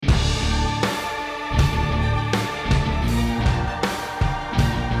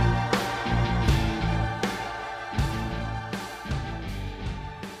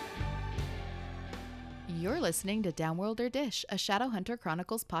listening to Downworld Dish, a Shadowhunter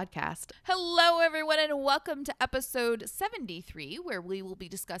Chronicles podcast. Hello, everyone, and welcome to episode 73, where we will be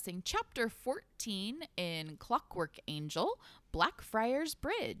discussing chapter 14 in Clockwork Angel, Blackfriars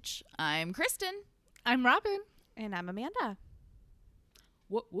Bridge. I'm Kristen. I'm Robin. And I'm Amanda.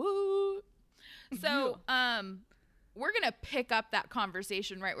 What? So, we're going to pick up that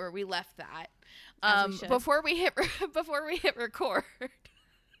conversation right where we left that. Before we hit record,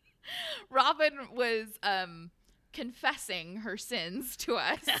 Robin was confessing her sins to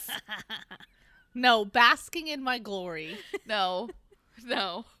us. No, basking in my glory. No.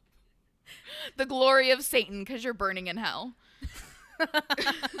 The glory of Satan, because you're burning in hell.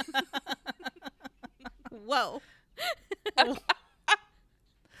 Whoa.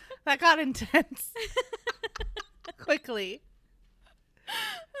 That got intense. Quickly.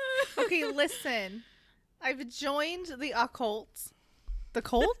 Okay, listen. I've joined the occult. The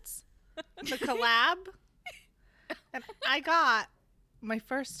cults? The collab? And I got my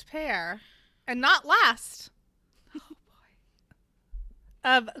first pair, and not last,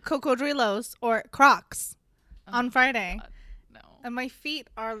 of cocodrilos, or Crocs, on Friday. God, no. And my feet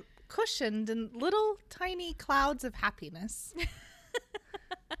are cushioned in little tiny clouds of happiness.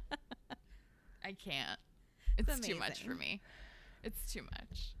 I can't. It's too much amazing. for me. It's too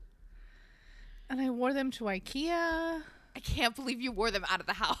much. And I wore them to IKEA. I can't believe you wore them out of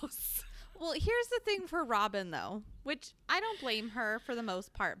the house. Well, here's the thing for Robin, though, which I don't blame her for the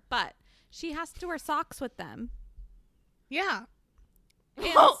most part, but she has to wear socks with them. Yeah.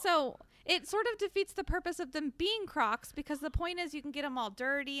 And so it sort of defeats the purpose of them being Crocs, because the point is you can get them all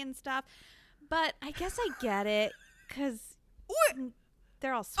dirty and stuff. But I guess I get it, because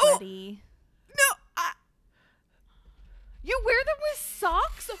they're all sweaty. No, you wear them with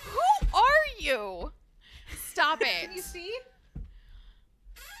socks? Who are you? Stop it. Can you see?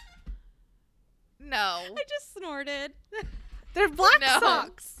 No. I just snorted. They're black No.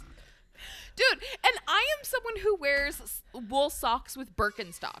 socks. Dude, and I am someone who wears wool socks with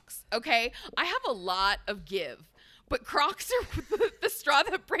Birkenstocks, okay? I have a lot of give, but Crocs are the straw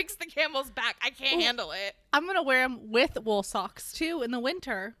that breaks the camel's back. I can't handle it. I'm going to wear them with wool socks, too, in the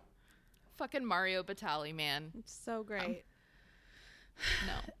winter. Fucking Mario Batali, man. It's so great.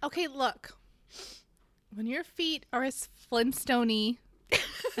 No. Okay, look. When your feet are as Flintstone-y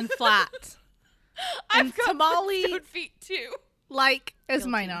and flat, and I've got tamale Flintstone feet too. like as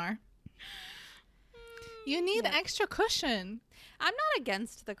Guilty. mine are, you need Yep. extra cushion. I'm not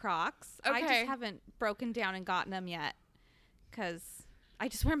against the Crocs. I Okay. just haven't broken down and gotten them yet, because I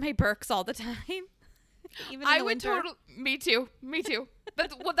just wear my Birks all the time. Even in I the would winter. totally. Me too.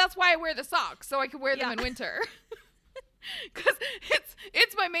 That's why I wear the socks, so I can wear them Yeah. in winter. Because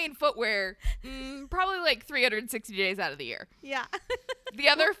it's my main footwear, probably like 360 days out of the year. Yeah. The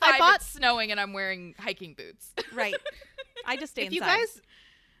other I 5 bought- it's snowing and I'm wearing hiking boots. Right. I just stay If inside. you guys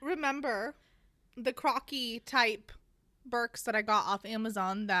remember the crocky type Birks that I got off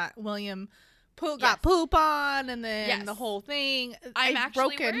Amazon that William got poop on, and then Yes. the whole thing. I'm I've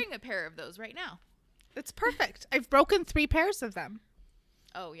actually broken. wearing a pair of those right now. It's perfect. I've broken 3 pairs of them.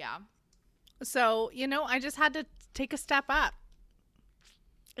 Oh, yeah. So, I just had to take a step up.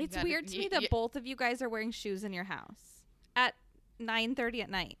 It's gotta- weird to me that both of you guys are wearing shoes in your house at 9:30 at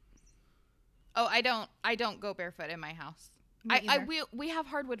night. Oh, I don't go barefoot in my house. Me either. We have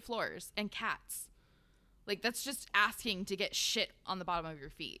hardwood floors and cats. Like, that's just asking to get shit on the bottom of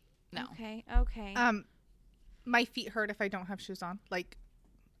your feet. No. Okay. My feet hurt if I don't have shoes on. Like,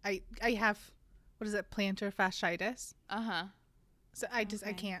 I have, what is it, plantar fasciitis. Uh-huh. So I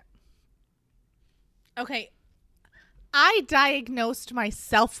Okay. can't. Okay. I diagnosed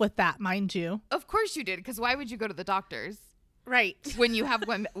myself with that, mind you. Of course you did, because why would you go to the doctors Right. when you have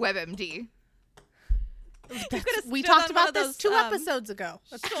WebMD? We stood talked on one about of this those, 2 episodes ago.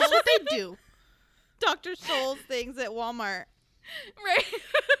 That's what they do. Dr. Scholl's things at Walmart. Right?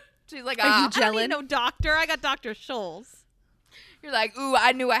 She's like, Are you I don't gelling? need no doctor. I got Dr. Scholl's. you're like, ooh,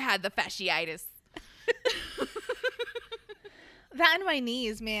 I knew I had the fasciitis. That and my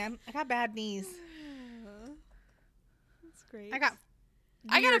knees, man. I got bad knees. That's great. I got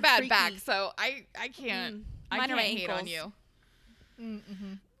a weird, bad freaky- back, so I can't. I Mine are can't hate on ankles. you.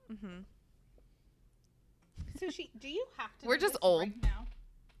 Mm-hmm. Sushi, do you have to We're do just this old. right now?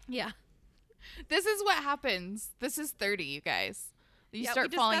 Yeah. This is what happens. This is 30, you guys. You Yeah,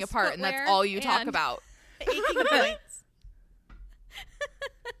 start we falling discussed apart, and that's footwear all you talk and- about. Aching joints.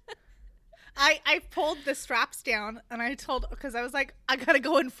 I pulled the straps down, and I told, because I was like, I gotta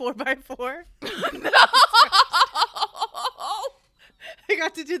go in 4x4. No! I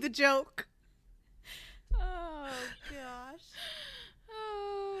got to do the joke. Oh, gosh.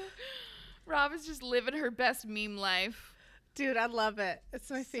 Rob is just living her best meme life. Dude, I love it. It's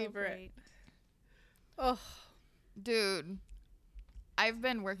my So favorite. great. Oh, Dude, I've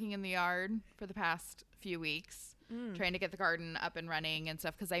been working in the yard for the past few weeks, trying to get the garden up and running and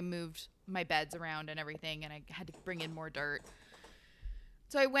stuff because I moved my beds around and everything, and I had to bring in more dirt.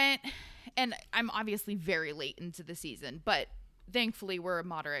 So I went, and I'm obviously very late into the season, but thankfully we're a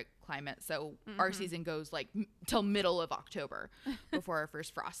moderate climate, so our season goes like till middle of October before our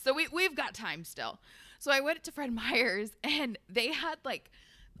first frost. So we've got time still. So I went to Fred Meyer's, and they had like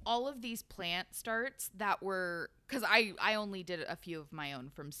all of these plant starts that were, because I only did a few of my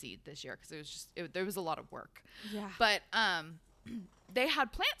own from seed this year because it was just there was a lot of work. Yeah. But they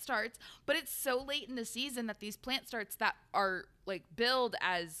had plant starts, but it's so late in the season that these plant starts that are like billed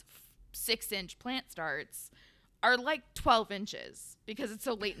as 6-inch plant starts are like 12 inches because it's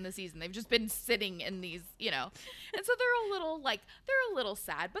so late in the season. They've just been sitting in these, and so they're a little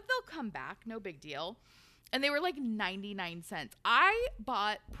sad, but they'll come back, no big deal. And they were like 99 cents. I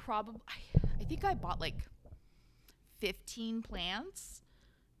bought I think I bought like 15 plants,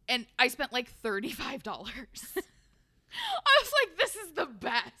 and I spent like $35. I was like, this is the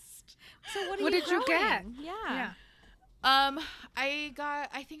best. So What did you get? growing? Yeah. yeah.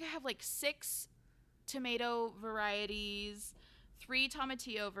 I think I have like 6 tomato varieties, 3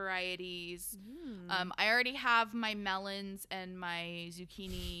 tomatillo varieties. I already have my melons and my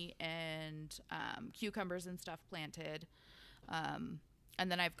zucchini and cucumbers and stuff planted. And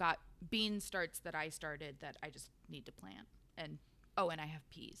then I've got bean starts that I started that I just need to plant. And I have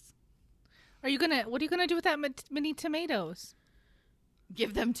peas. What are you gonna do with that mini tomatoes?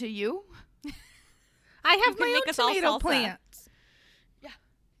 Give them to you? I have You can my make own us all tomato salsa. plants. Yeah.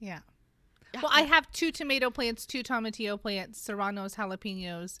 Yeah. Yeah. Well, I have 2 tomato plants, 2 tomatillo plants, serranos,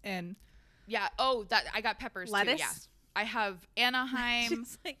 jalapenos, and Yeah. Oh, that I got peppers lettuce. too. Yeah. I have Anaheim,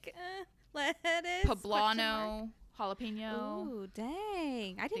 She's like, lettuce. poblano, jalapeno. Ooh,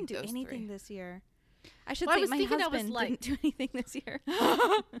 dang. I didn't do those anything 3. this year. I should Well, I say was my thinking I was husband like- didn't do anything this year.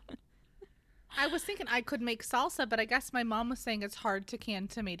 I was thinking I could make salsa, but I guess my mom was saying it's hard to can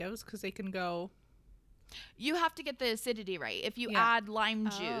tomatoes because they can go. You have to get the acidity right. If you Yeah. add lime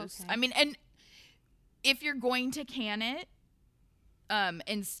Oh, juice, okay. I mean, and if you're going to can it,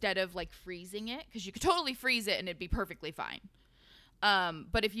 instead of like freezing it, because you could totally freeze it and it'd be perfectly fine.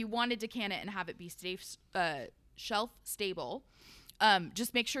 But if you wanted to can it and have it be shelf stable,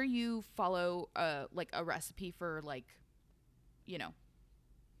 just make sure you follow like a recipe for like,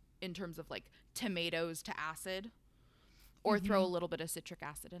 in terms of like tomatoes to acid, or throw a little bit of citric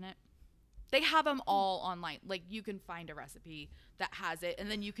acid in it. They have them all online. Like you can find a recipe that has it, and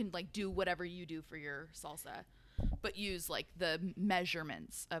then you can like do whatever you do for your salsa, but use like the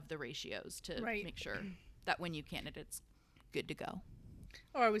measurements of the ratios to Right. make sure that when you can it, it's good to go.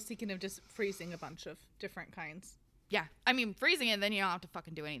 Or I was thinking of just freezing a bunch of different kinds. Yeah. I mean, freezing it, then you don't have to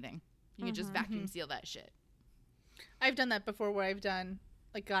fucking do anything. You can just vacuum seal that shit. I've done that before where I've done,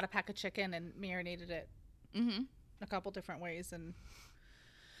 like, got a pack of chicken and marinated it Mm-hmm. a couple different ways, and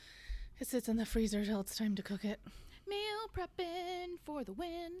it sits in the freezer till it's time to cook it. Meal prepping for the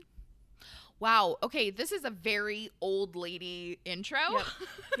win. Wow. Okay, this is a very old lady intro.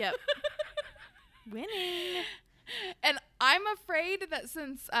 Yep. Winning. And I'm afraid that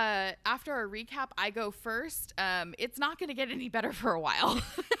since after our recap I go first, it's not going to get any better for a while.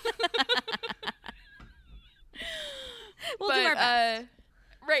 We'll do our best.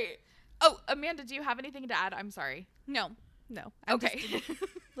 Right. Oh, Amanda, do you have anything to add? I'm sorry. No. I'm Okay. just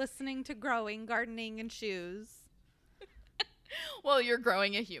listening to growing, gardening, and shoes. Well, you're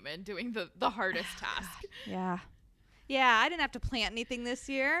growing a human, doing the hardest task. Yeah. Yeah, I didn't have to plant anything this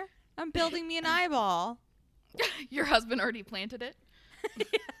year. I'm building me an eyeball. Your husband already planted it?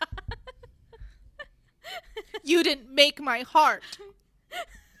 You didn't make my heart.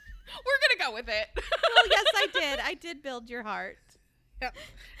 We're going to go with it. Well, yes, I did. I did build your heart. Yep.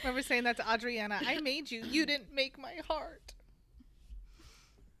 Remember saying that to Adriana. I made you. You didn't make my heart.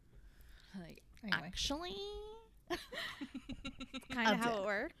 Like, Anyway. actually... Kind I'm of how dead. it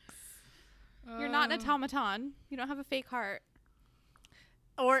works. You're not an automaton. You don't have a fake heart.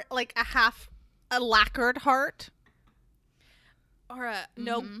 Or like a lacquered heart. Or a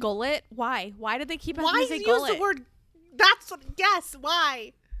no gullet. Why? Why did they keep having Why to say use gullet? the word? That's what. Yes.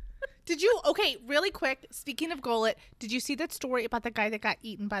 Why? Did you? Okay. Really quick. Speaking of gullet, did you see that story about the guy that got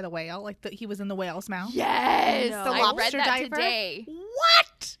eaten by the whale? Like he was in the whale's mouth. Yes! No. The I read lobster that diver? today.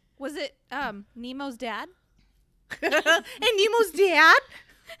 What? Was it Nemo's dad? And Nemo's dad?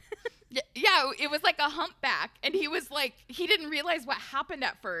 Yeah, it was like a humpback, and he was like, he didn't realize what happened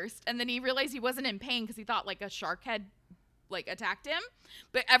at first, and then he realized he wasn't in pain because he thought like a shark had like attacked him,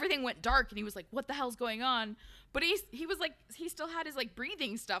 but everything went dark and he was like, what the hell's going on? But he was like, he still had his like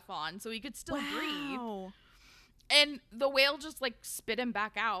breathing stuff on, so he could still breathe. And the whale just like spit him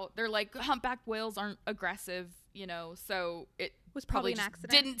back out. They're like, humpback whales aren't aggressive, you know, so it Was probably an just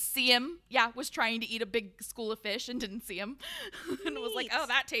accident. didn't see him. Yeah, was trying to eat a big school of fish and didn't see him. And was like, oh,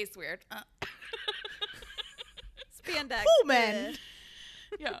 that tastes weird. Spandex. Oh, man.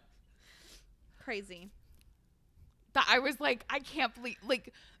 Yeah. Crazy. That I was like, I can't believe,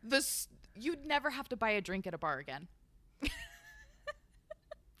 like, this, you'd never have to buy a drink at a bar again.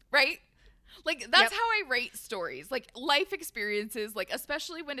 Right? Like, that's how I rate stories. Like, life experiences, like,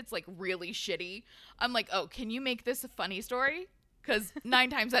 especially when it's, like, really shitty. I'm like, oh, can you make this a funny story? Because 9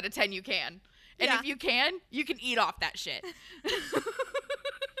 times out of 10, you can. And if you can eat off that shit.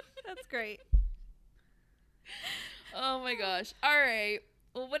 That's great. Oh, my gosh. All right.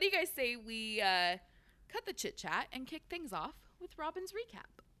 Well, what do you guys say we cut the chit-chat and kick things off with Robin's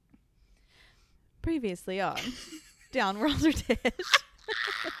recap? Previously on Downworld or Dish.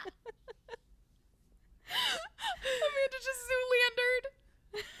 Amanda just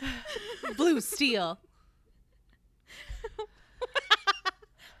Zoolandered. Blue steel.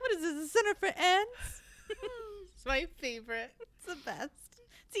 What is this? A center for ends? It's my favorite. It's the best.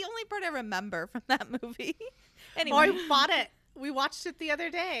 It's the only part I remember from that movie. Anyway. Oh, I bought it. We watched it the other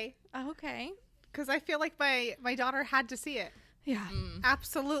day Oh, okay. because I feel like my daughter had to see it. Yeah.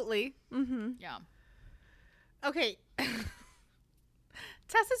 Absolutely. Mm-hmm. Yeah. Okay.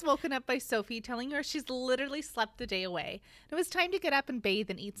 Tess is woken up by Sophie telling her she's literally slept the day away. It was time to get up and bathe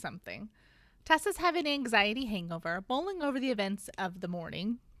and eat something. Tess is having an anxiety hangover, mulling over the events of the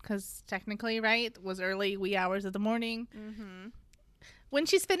morning, because technically, right, it was early wee hours of the morning. Mm-hmm. When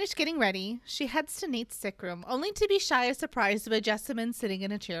she's finished getting ready, she heads to Nate's sick room, only to be shy and surprised by Jessamine sitting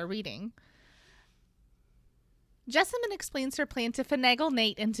in a chair reading. Jessamine explains her plan to finagle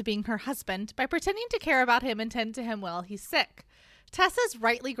Nate into being her husband by pretending to care about him and tend to him while he's sick. Tess is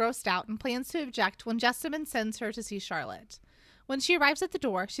rightly grossed out and plans to object when Jessamine sends her to see Charlotte. When she arrives at the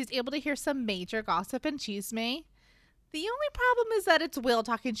door, she's able to hear some major gossip and chisme. The only problem is that it's Will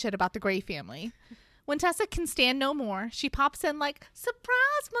talking shit about the Gray family. When Tessa can stand no more, she pops in like,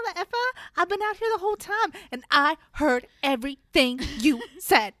 surprise, mother effer, I've been out here the whole time, and I heard everything you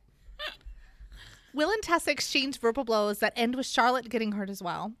said. Will and Tessa exchange verbal blows that end with Charlotte getting hurt as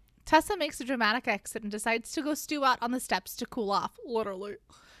well. Tessa makes a dramatic exit and decides to go stew out on the steps to cool off, literally.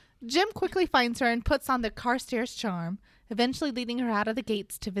 Jim quickly finds her and puts on the Carstairs charm, eventually leading her out of the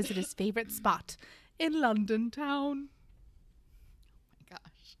gates to visit his favorite spot in London town. Oh my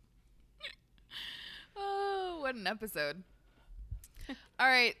gosh. Oh, what an episode. All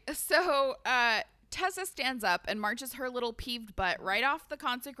right. So Tessa stands up and marches her little peeved butt right off the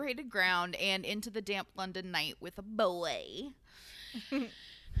consecrated ground and into the damp London night with a boy.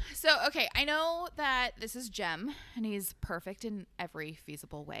 So, okay, I know that this is Jem, and he's perfect in every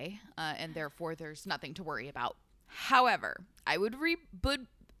feasible way, and therefore there's nothing to worry about. However, I would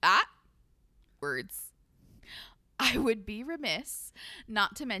I would be remiss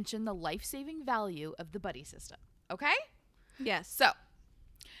not to mention the life-saving value of the buddy system, okay? Yes. So,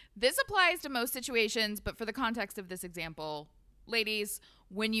 this applies to most situations, but for the context of this example, ladies,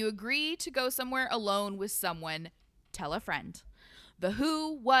 when you agree to go somewhere alone with someone, tell a friend. The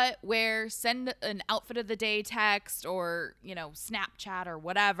who, what, where, send an outfit of the day text or, you know, Snapchat or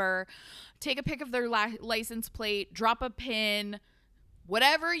whatever. Take a pic of their license plate, drop a pin,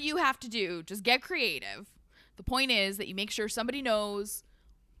 whatever you have to do. Just get creative. The point is that you make sure somebody knows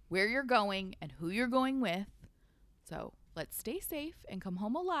where you're going and who you're going with. So let's stay safe and come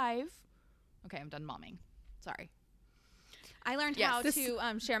home alive. Okay, I'm done momming. Sorry. I learned Yes, how this-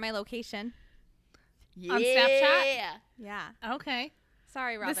 to share my location. On Snapchat? Yeah. Okay.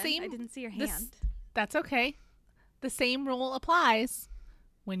 Sorry, Robin. same- I didn't see your this- hand. That's okay. The same rule applies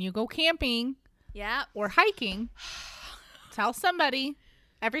when you go camping Yeah. or hiking. Tell somebody.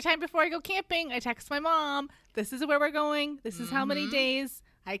 Every time before I go camping, I text my mom, this is where we're going. This is how many days.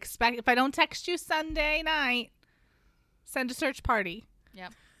 I expect, if I don't text you Sunday night, send a search party.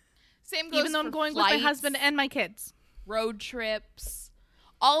 Yep. Same goes Even though for I'm going with my flights, husband and my kids. road trips,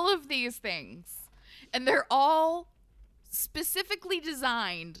 all of these things. And they're all specifically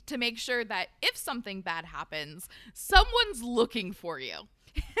designed to make sure that if something bad happens, someone's looking for you.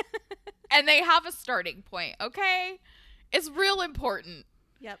 And they have a starting point, okay? It's real important.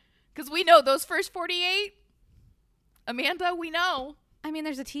 Yep. Because we know those first 48, Amanda, we know. I mean,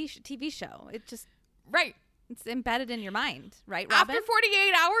 there's a TV show. It just, Right. it's embedded in your mind, right, Robin? After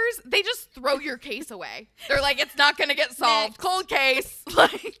 48 hours, they just throw your case away. They're like, it's not going to get solved. Next. Cold case.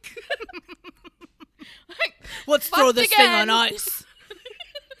 Like, Let's Once throw this thing again. on ice.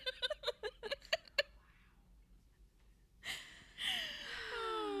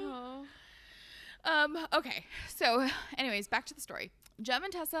 Okay. So, anyways, back to the story. Jem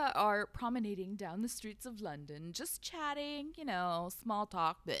and Tessa are promenading down the streets of London, just chatting, small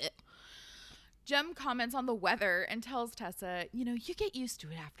talk. Bleh. Jem comments on the weather and tells Tessa, you get used to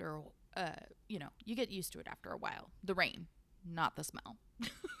it after, you get used to it after a while. The rain, not the smell.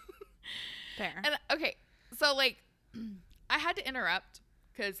 Fair. And okay, so I had to interrupt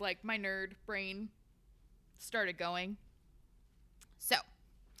because my nerd brain started going. So,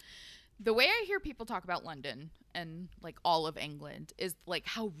 the way I hear people talk about London and all of England is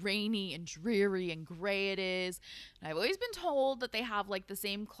how rainy and dreary and gray it is. And I've always been told that they have the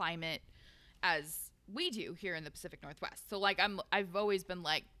same climate as we do here in the Pacific Northwest. So I've always been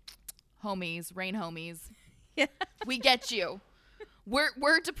homies, rain homies. Yeah. We get you.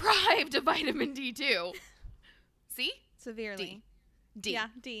 We're deprived of vitamin D too. See? Severely. D. Yeah,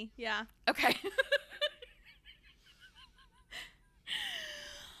 D. Yeah. Okay.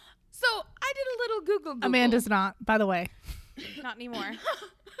 So I did a little Google. Amanda's not, by the way. Not anymore.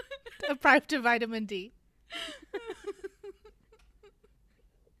 Deprived of vitamin D.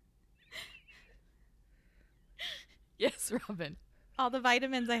 Yes, Robin. All the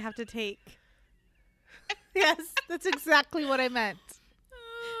vitamins I have to take. Yes, that's exactly what I meant.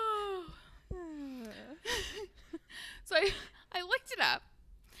 So I looked it up.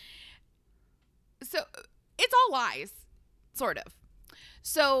 So it's all lies, sort of.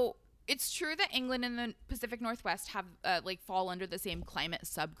 So it's true that England and the Pacific Northwest have fall under the same climate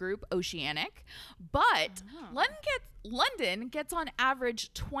subgroup, oceanic, but London gets on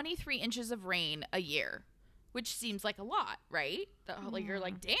average 23 inches of rain a year, which seems like a lot, right? You're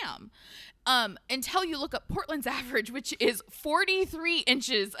damn. Until you look up Portland's average, which is 43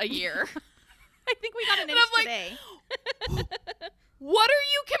 inches a year. I think we got an And inch I'm today. What are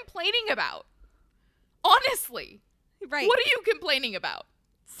you complaining about? Honestly, Right. what are you complaining about?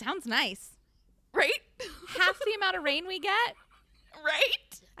 Sounds nice. Right? Half the amount of rain we get.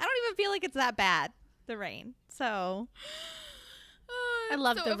 Right? I don't even feel like it's that bad, the rain. So, I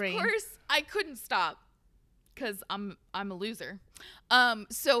love the rain. Of course, I couldn't stop because I'm a loser.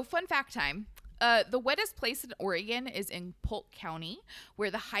 So fun fact time. The wettest place in Oregon is in Polk County, where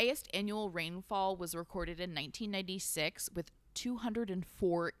the highest annual rainfall was recorded in 1996 with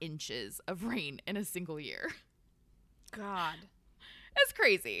 204 inches of rain in a single year. God. That's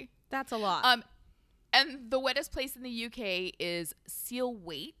crazy. That's a lot. And the wettest place in the UK is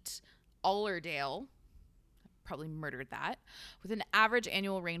Sealwaite, Allerdale. Probably murdered that. With an average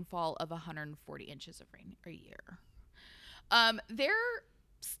annual rainfall of 140 inches of rain a year. Their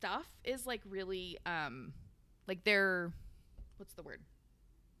stuff is really their, what's the word?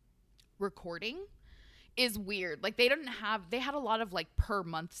 Recording is weird. They had a lot of per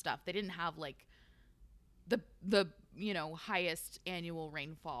month stuff. They didn't have the highest annual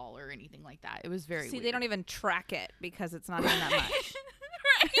rainfall or anything like that. It was very See, weird. they don't even track it because it's not even that much.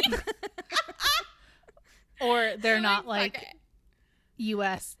 Right. Or they're not Fuck it.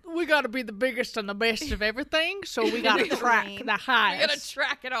 U.S. We got to be the biggest and the best of everything, so we got to track Rain. the We highest. gotta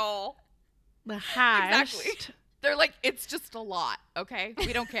track it all. The highest. Exactly. They're it's just a lot, okay?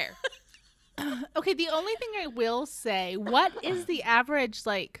 We don't care. Okay, the only thing I will say, what is the average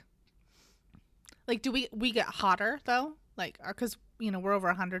do we get hotter though? Because we're over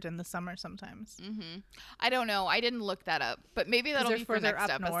 100 in the summer sometimes. I don't know. I didn't look that up, but maybe that'll they're be for further next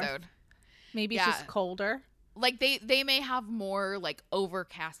up north. episode. Maybe it's just colder. They may have more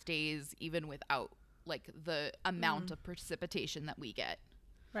overcast days even without the amount of precipitation that we get.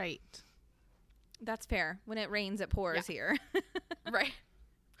 Right. That's fair. When it rains, it pours here. Right.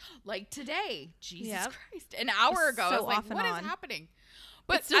 Like today. Jesus Yep. Christ. An hour ago. So I was like, off and what is on. happening?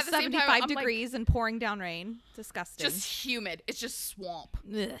 But It's just at the same 75 time, I'm degrees and pouring down rain. Disgusting. just humid. It's just swamp.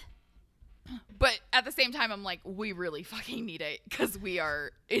 Ugh. But at the same time, I'm like, we really fucking need it because we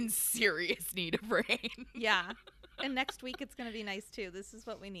are in serious need of rain. Yeah. And next week it's going to be nice too. This is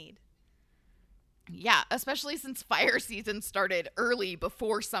what we need. Yeah, especially since fire season started early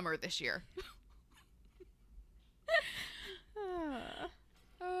before summer this year.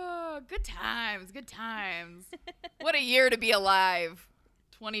 Oh, good times, good times. What a year to be alive.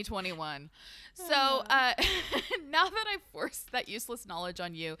 2021. So now that I've forced that useless knowledge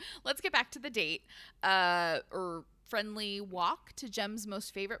on you, let's get back to the date. Or friendly walk to Jem's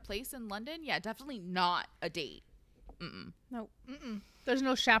most favorite place in London. Yeah, definitely not a date. Mm-mm. Nope. Mm-mm. There's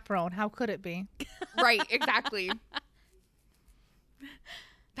no chaperone. How could it be? Right, exactly.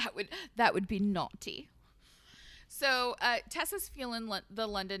 That would be naughty. So Tessa's feeling the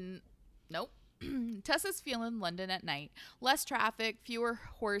London. Nope. Tessa's feeling London at night. Less traffic, fewer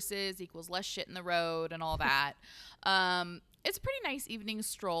horses equals less shit in the road and all that. It's a pretty nice evening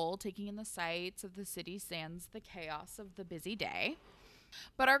stroll, taking in the sights of the city sans the chaos of the busy day.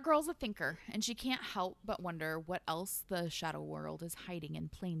 But our girl's a thinker, and she can't help but wonder what else the shadow world is hiding in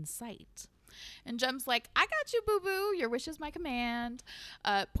plain sight. And Jem's like, I got you, boo-boo. Your wish is my command.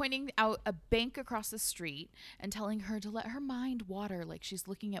 Pointing out a bank across the street and telling her to let her mind water like she's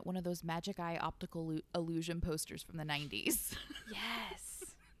looking at one of those Magic Eye optical illusion posters from the 90s.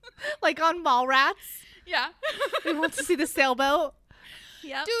 Yes. Like on Mallrats. Yeah. We want to see the sailboat.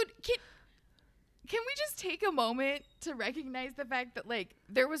 Yep. Dude, can we just take a moment to recognize the fact that, like,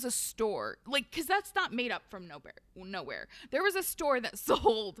 there was a store, like, because that's not made up from nowhere. There was a store that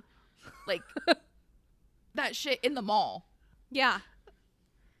sold, like, that shit in the mall. Yeah.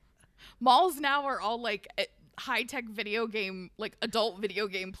 Malls now are all, like, high-tech video game, like, adult video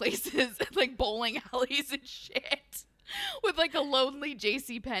game places, like, bowling alleys and shit. With, like, a lonely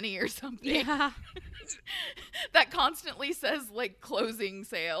JCPenney or something. Yeah. That constantly says, like, closing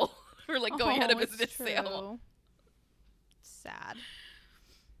sale. Or like going out of it's business sale. Sad.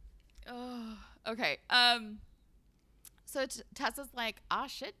 Oh, okay. So Tessa's like, ah,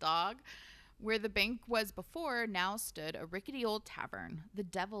 shit, dog. Where the bank was before now stood a rickety old tavern, the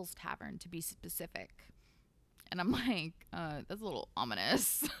Devil's Tavern to be specific. And I'm like, that's a little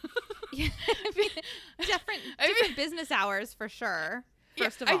ominous. Yeah. Different business hours for sure.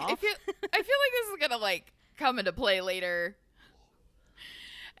 First of all, I feel like this is gonna like come into play later.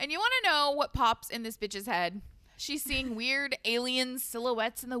 And you want to know what pops in this bitch's head? She's seeing weird alien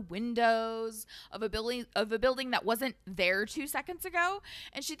silhouettes in the windows of a building that wasn't there 2 seconds ago,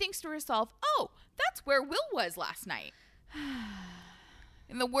 and she thinks to herself, "Oh, that's where Will was last night."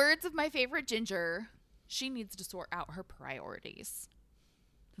 In the words of my favorite Ginger, she needs to sort out her priorities.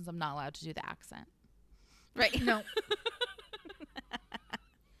 Because I'm not allowed to do the accent. Right. No.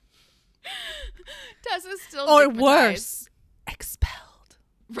 Tessa's still Or stigmatized. worse, expelled.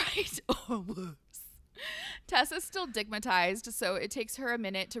 Right. Or worse. Tessa's still stigmatized, so it takes her a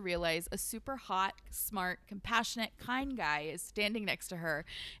minute to realize a super hot, smart, compassionate, kind guy is standing next to her.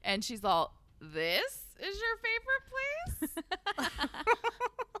 And she's all, this is your favorite place?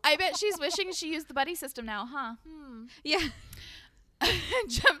 I bet she's wishing she used the buddy system now, huh? yeah.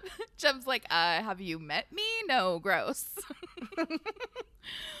 Jem's like, have you met me? No, gross.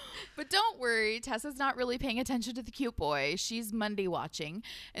 But don't worry, Tessa's not really paying attention to the cute boy. She's Monday watching,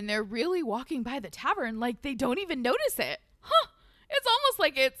 and they're really walking by the tavern like they don't even notice it. Huh. It's almost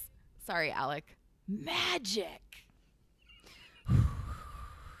like it's, sorry, Alec, magic.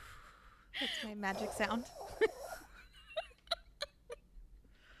 That's my magic sound.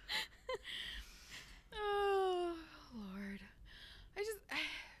 Oh, Lord. Fuck.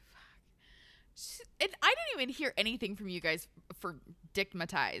 And I didn't even hear anything from you guys for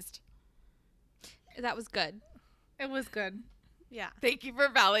stigmatized. That was good. It was good. Yeah. Thank you for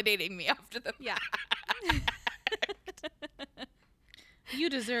validating me after the Yeah. You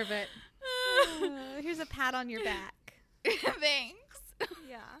deserve it. Here's a pat on your back. Thanks.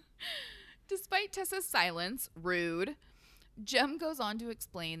 Yeah. Despite Tessa's silence, rude, Jem goes on to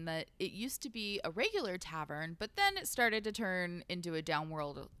explain that it used to be a regular tavern, but then it started to turn into a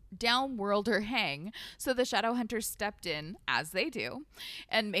downworlder hang, so the shadow hunters stepped in, as they do,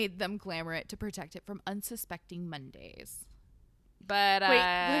 and made them glamour it to protect it from unsuspecting Mondays. But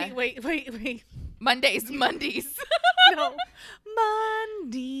Wait. Mondays. No.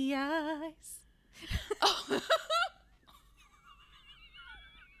 Monday eyes. Oh.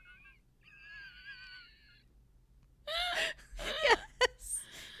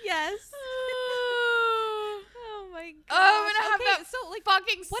 Yes. Oh my god. Oh, I'm gonna have that so like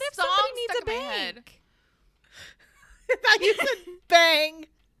fucking what if song somebody needs stuck a in my head. bank? I thought you said bang.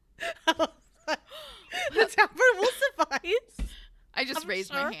 I was like, the tavern will suffice. I just I'm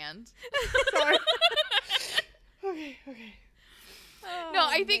raised sure. my hand. Sorry. Okay. No, Oh,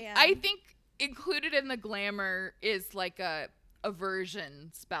 I man. think included in the glamour is like a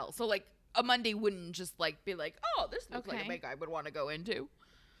aversion spell. So like a Monday wouldn't just like be like, oh, this looks like a Okay. bank I would want to go into.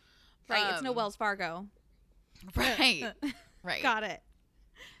 Right, it's no Wells Fargo. Right. Right. Got it.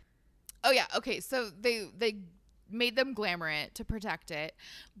 Oh yeah. Okay. So they made them glamour it to protect it,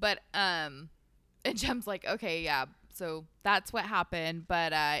 but and Jem's like, okay, yeah. So that's what happened,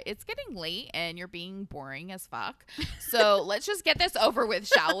 but it's getting late and you're being boring as fuck. So let's just get this over with,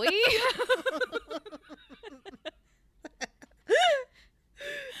 shall we?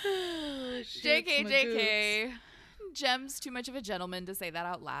 JK. Jem's too much of a gentleman to say that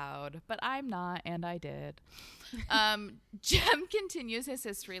out loud, but I'm not, and I did. Jem continues his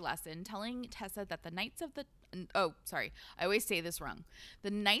history lesson, telling Tessa that the Knights of the... Oh, sorry. I always say this wrong.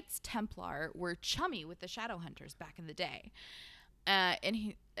 The Knights Templar were chummy with the Shadowhunters back in the day. And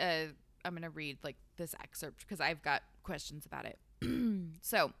he... I'm going to read like this excerpt because I've got questions about it.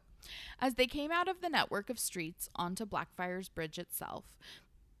 So, as they came out of the network of streets onto Blackfriars Bridge itself,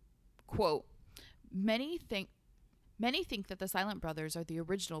 quote, many think that the Silent Brothers are the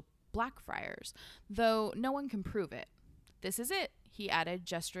original Blackfriars, though no one can prove it. This is it, he added,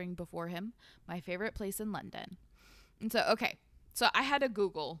 gesturing before him, my favorite place in London. And so, okay, so I had to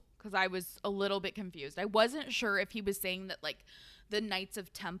Google because I was a little bit confused. I wasn't sure if he was saying that like the Knights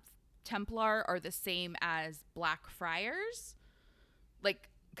of Templar are the same as Blackfriars, like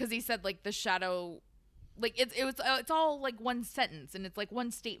because he said like the shadow, like it's all like one sentence and it's like one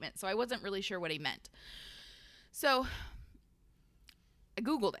statement, so I wasn't really sure what he meant. So I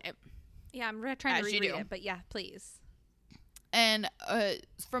Googled it. Yeah, I'm trying to As you reread do. it, but yeah, please. And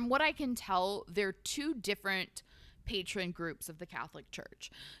from what I can tell, they're two different patron groups of the Catholic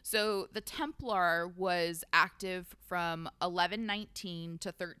Church. So the Templar was active from 1119 to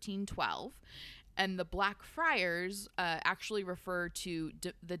 1312, and the Blackfriars actually refer to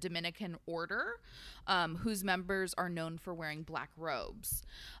the Dominican order, whose members are known for wearing black robes.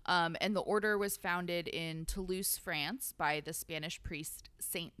 And the order was founded in Toulouse, France by the Spanish priest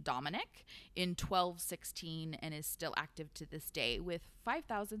Saint Dominic in 1216 and is still active to this day with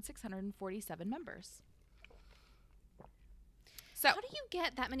 5,647 members. So, How do you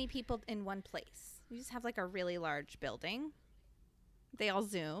get that many people in one place? You just have like a really large building. They all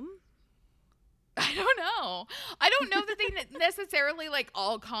Zoom. I don't know. I don't know that they necessarily like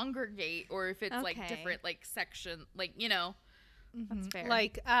all congregate or if it's like Okay. different like section, like, you know. That's fair.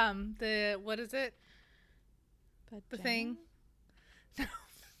 Like the what is it? The thing.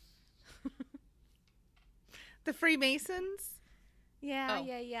 The Freemasons. Yeah, Oh.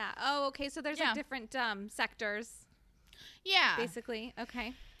 yeah. Oh, okay. So there's Yeah. like different sectors, Yeah. basically.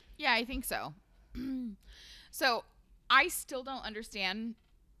 Okay. Yeah, I think so. So I still don't understand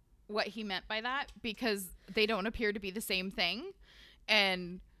what he meant by that because they don't appear to be the same thing.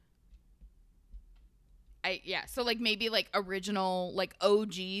 And so like maybe like original, like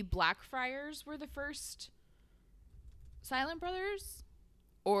OG Blackfriars were the first Silent Brothers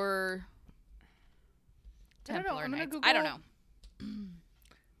or I don't know. Templar I'm gonna Knights. Google. I don't know.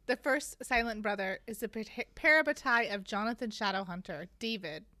 The first silent brother is the parabatai of Jonathan Shadowhunter,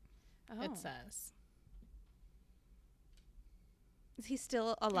 David. Oh. It says. Is he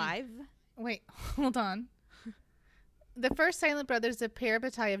still alive? Wait, hold on. The first silent brother is the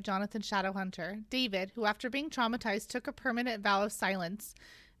parabatai of Jonathan Shadowhunter, David, who after being traumatized took a permanent vow of silence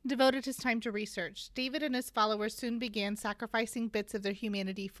and devoted his time to research. David and his followers soon began sacrificing bits of their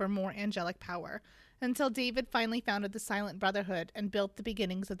humanity for more angelic power, until David finally founded the Silent Brotherhood and built the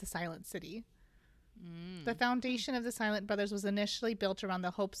beginnings of the Silent City. The foundation of the Silent Brothers was initially built around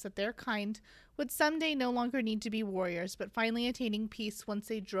the hopes that their kind would someday no longer need to be warriors, but finally attaining peace once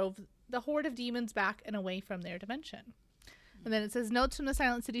they drove the horde of demons back and away from their dimension. And then it says, notes from the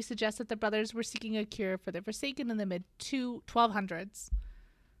Silent City suggest that the brothers were seeking a cure for the Forsaken in the mid-1200s.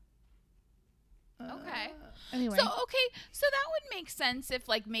 Okay. Anyway. So that would make sense if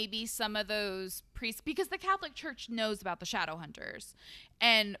like maybe some of those priests, because the Catholic Church knows about the Shadowhunters,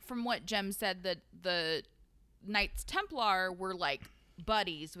 and from what Jem said, that the Knights Templar were like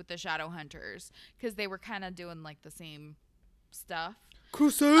buddies with the Shadowhunters because they were kind of doing like the same stuff.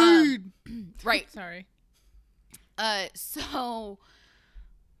 Crusade! Right. Sorry. So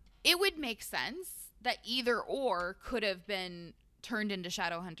it would make sense that either or could have been turned into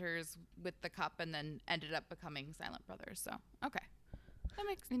Shadowhunters with the cup and then ended up becoming Silent Brothers. So, okay. That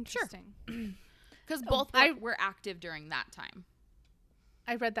makes Interesting. Because both were active during that time.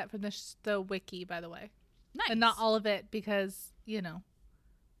 I read that from the wiki, by the way. Nice. And not all of it because, Yeah.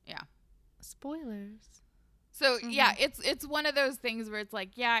 spoilers. So, yeah, it's one of those things where it's like,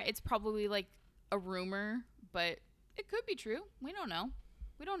 yeah, it's probably like a rumor, but it could be true. We don't know.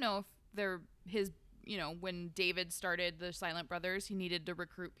 We don't know if they're when David started the Silent Brothers, he needed to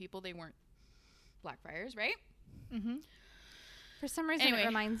recruit people. They weren't Blackfriars, right? Mm-hmm. For some reason, Anyway. it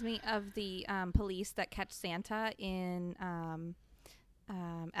reminds me of the police that catch Santa in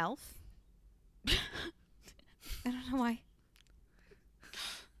Elf. I don't know why.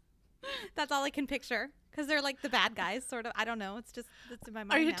 That's all I can picture. Because they're like the bad guys, sort of. I don't know. It's in my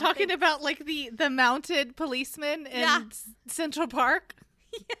mind. Are you now. talking about like the mounted policeman in Yeah. Central Park?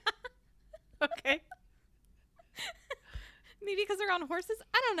 Yeah. Okay. Maybe because they're on horses?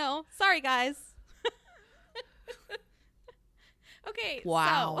 I don't know. Sorry, guys. Okay.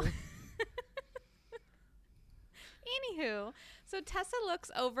 Wow. So anywho, so Tessa looks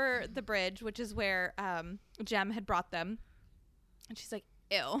over the bridge, which is where Jem had brought them, and she's like,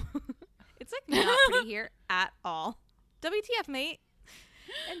 "Ew, it's like not pretty here at all. WTF, mate?"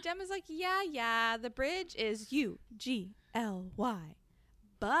 And Jem is like, "Yeah, the bridge is UGLY,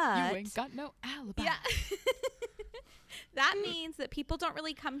 but You ain't got no alibi. yeah." That means that people don't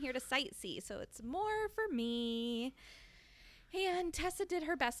really come here to sightsee, so it's more for me. And Tessa did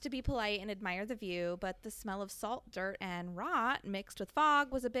her best to be polite and admire the view, but the smell of salt, dirt, and rot mixed with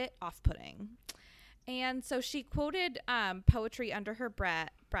fog was a bit off-putting. And so she quoted poetry under her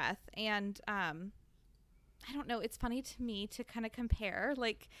breath, and I don't know, it's funny to me to kind of compare.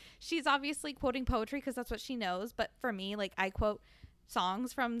 Like, she's obviously quoting poetry because that's what she knows, but for me, like, I quote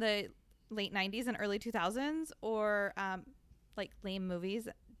songs from the late 90s and early 2000s, or like lame movies.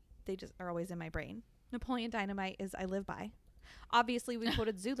 They just are always in my brain. Napoleon Dynamite is I live by. Obviously, we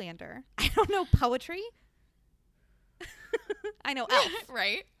quoted Zoolander. I don't know poetry. I know Elf.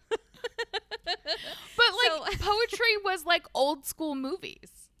 Right? But like poetry was like old school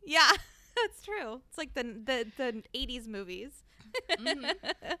movies. Yeah, that's true. It's like the 80s movies. Mhm.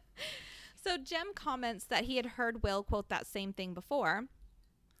 So Jem comments that he had heard Will quote that same thing before.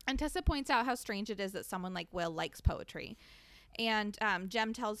 And Tessa points out how strange it is that someone like Will likes poetry. And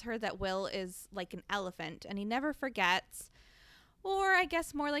Jem tells her that Will is like an elephant and he never forgets. Or I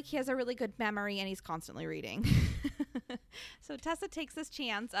guess more like he has a really good memory and he's constantly reading. So Tessa takes this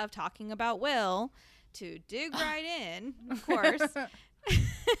chance of talking about Will to dig right in, of course.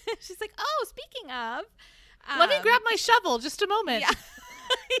 She's like, "Oh, speaking of. Let me grab my shovel just a moment. Yeah.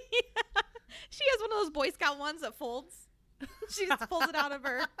 Yeah. She has one of those Boy Scout ones that folds. She just pulls it out of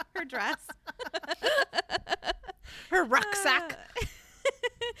her dress. Her rucksack.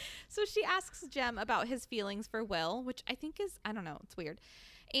 So she asks Jem about his feelings for Will, which I think is, I don't know, it's weird.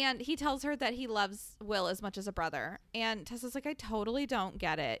 And he tells her that he loves Will as much as a brother. And Tessa's like, "I totally don't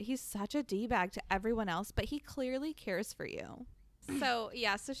get it. He's such a D-bag to everyone else, but he clearly cares for you." So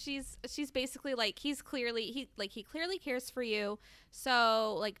yeah, so she's basically like, he clearly cares for you.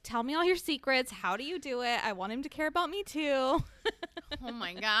 So like, tell me all your secrets. How do you do it? I want him to care about me too. Oh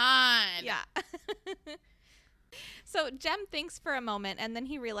my God. Yeah. So Jem thinks for a moment, and then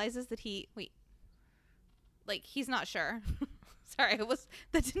he realizes that he's not sure. Sorry,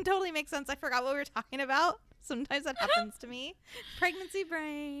 that didn't totally make sense. I forgot what we were talking about. Sometimes that happens to me. Pregnancy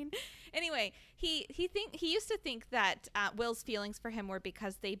brain. Anyway, he used to think that Will's feelings for him were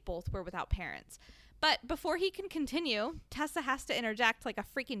because they both were without parents. But before he can continue, Tessa has to interject like a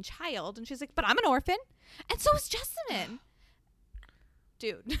freaking child, and she's like, "But I'm an orphan, and so is Jessamine."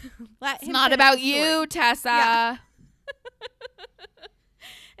 Dude, It's not about you, Tessa. Yeah.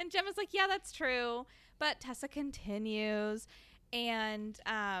 And Gemma's like, "Yeah, that's true." But Tessa continues, and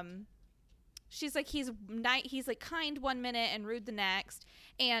she's like, he's like kind one minute and rude the next,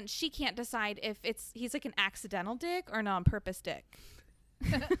 and she can't decide if he's like an accidental dick or an on purpose dick.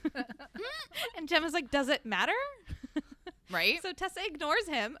 And Gemma's like, "Does it matter?" Right? So Tessa ignores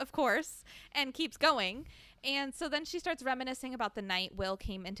him, of course, and keeps going. And so then she starts reminiscing about the night Will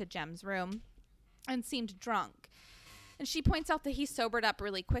came into Jem's room and seemed drunk. And she points out that he sobered up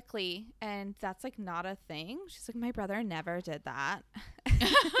really quickly, and that's like not a thing. She's like, "My brother never did that."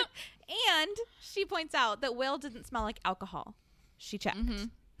 And she points out that Will didn't smell like alcohol. She checked. Mm-hmm.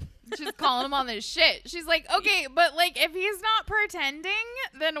 She's calling him on this shit. She's like, "Okay, but like if he's not pretending,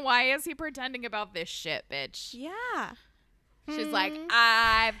 then why is he pretending about this shit, bitch?" Yeah. She's like,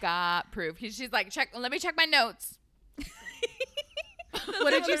 "I've got proof." She's like, let me check my notes. What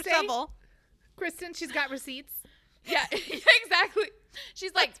did you say? Trouble. Kristen, she's got receipts. Yeah, exactly.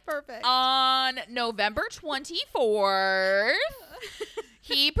 She's like, Perfect. on November 24th,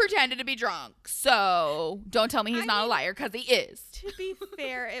 he pretended to be drunk. So don't tell me he's not a liar, because he is. To be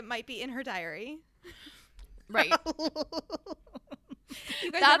fair, it might be in her diary. Right.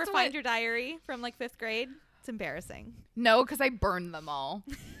 You guys That's ever find what- your diary from like 5th grade? It's embarrassing. No, because I burned them all.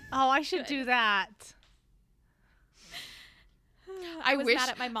 Oh, I should do that. I was wish- mad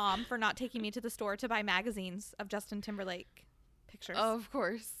at my mom for not taking me to the store to buy magazines of Justin Timberlake pictures. Of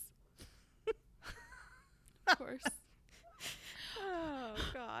course. Of course. Oh,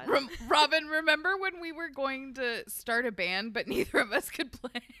 God. Robin, remember when we were going to start a band, but neither of us could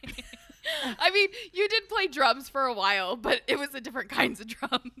play? I mean, you did play drums for a while, but it was a different kinds of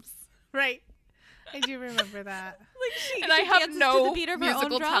drums. Right. I do remember that. Like And I have dances to no the beat of her own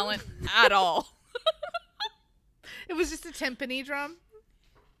musical drum. talent at all. It was just a timpani drum.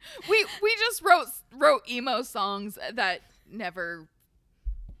 We just wrote emo songs that never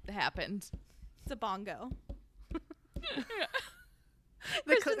happened. It's a bongo.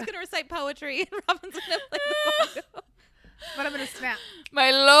 Kristen's gonna recite poetry and Robin's gonna play the bongo. But I'm gonna snap.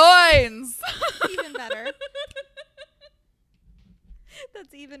 My loins. Even better.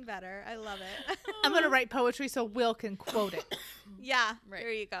 That's even better. I love it. I'm gonna write poetry so Will can quote it. Yeah, Right.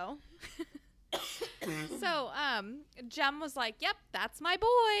 there you go. So, Jem was like, "Yep, that's my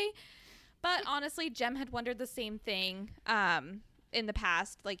boy." But honestly, Jem had wondered the same thing in the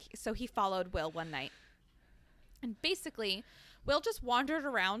past. Like, so he followed Will one night, and basically, Will just wandered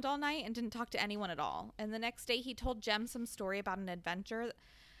around all night and didn't talk to anyone at all. And the next day, he told Jem some story about an adventure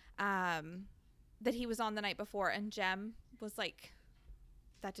that he was on the night before, and Jem was like,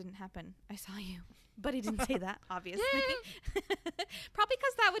 "That didn't happen. I saw you." But he didn't say that, obviously. Probably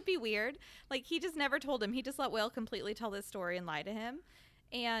because that would be weird. Like, he just never told him. He just let Will completely tell this story and lie to him.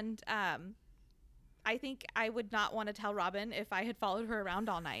 And I think I would not want to tell Robin if I had followed her around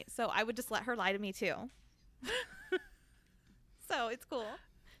all night. So I would just let her lie to me, too. So it's cool.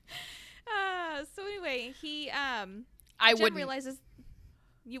 So anyway, Jem wouldn't. realizes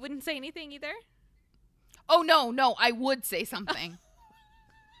you wouldn't say anything either? Oh, no, I would say something.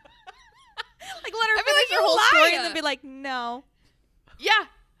 Like, let her I feel finish like her you whole lie. story and then be like, no. Yeah.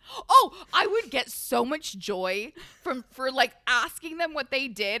 Oh, I would get so much joy for like asking them what they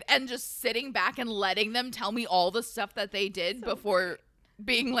did and just sitting back and letting them tell me all the stuff that they did before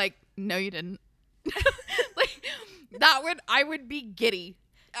being like, no, you didn't. Like, I would be giddy.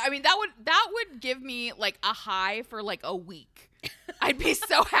 I mean, that would give me like a high for like a week. I'd be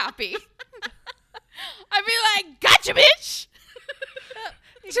so happy. I'd be like, gotcha, bitch.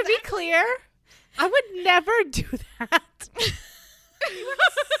 To be clear, I would never do that. You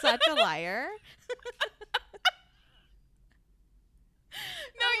are such a liar.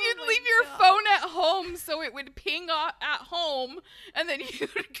 No, you'd my leave your God. phone at home so it would ping at home, and then you'd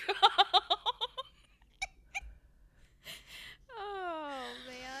go. Oh,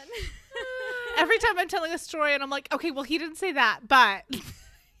 man. Every time I'm telling a story and I'm like, okay, well, he didn't say that, but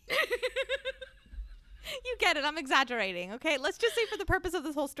You get it. I'm exaggerating, okay? Let's just say for the purpose of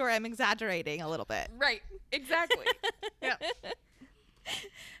this whole story, I'm exaggerating a little bit. Right, exactly. yeah.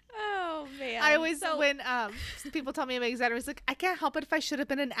 Oh, man. I always, when people tell me I'm exaggerating, it's like, I can't help it if I should have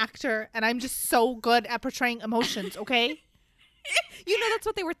been an actor and I'm just so good at portraying emotions, okay? You know that's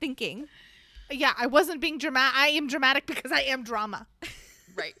what they were thinking. Yeah, I wasn't being dramatic. I am dramatic because I am drama.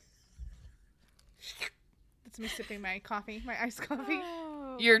 Right. That's me sipping my coffee, my iced coffee.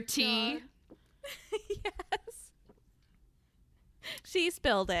 Oh, Your my tea. God. Yes. She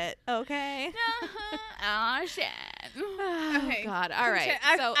spilled it, okay? Oh, shit. Oh, Okay. God. All right.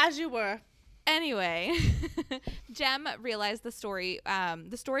 So As you were. anyway, Jem realized the stories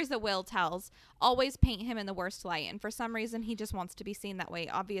that Will tells always paint him in the worst light. And for some reason, he just wants to be seen that way,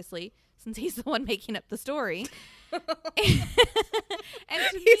 obviously, since he's the one making up the story. And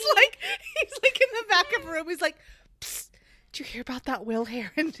to He's like in the back of a room. He's like, psst, did you hear about that Will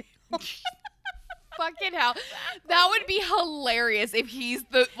Herondale? Fucking hell. That would be hilarious if he's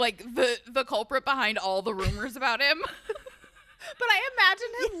the culprit behind all the rumors about him. But I imagine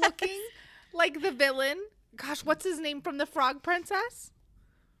him looking like the villain. Gosh, what's his name from the Frog Princess?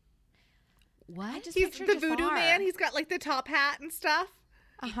 What? He's the voodoo man. He's got like the top hat and stuff.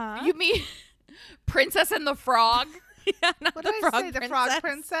 Uh-huh. You mean Princess and the Frog? Yeah, not What the did frog I say? The Frog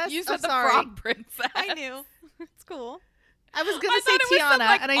Princess? You said Oh, the sorry. Frog Princess. I knew. It's cool. I was I going to say thought it was some, Tiana,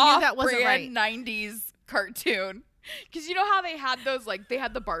 like, and I knew that wasn't right. off-brand 90s cartoon. Because you know how they had those, like, they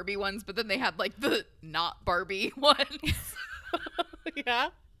had the Barbie ones, but then they had, like, the not Barbie ones? Yeah.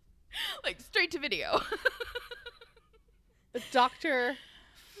 Like, straight to video. Dr.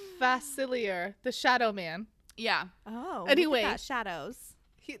 Facilier, the Shadow Man. Yeah. Oh. Anyway. Look at that, shadows.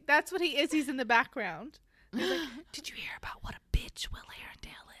 That's what he is. He's in the background. He's like, did you hear about what a bitch Will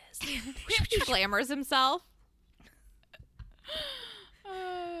Herondale is? He glamours himself.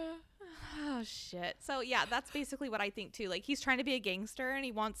 Oh, shit. So, yeah, that's basically what I think, too. Like, he's trying to be a gangster, and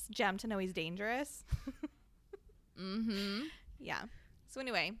he wants Jem to know he's dangerous. Mm-hmm. Yeah. So,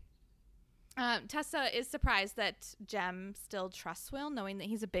 anyway, Tessa is surprised that Jem still trusts Will, knowing that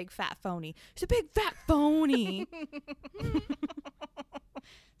he's a big, fat phony. He's a big, fat phony.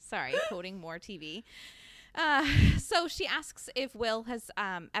 Sorry, quoting more TV. So, she asks if Will has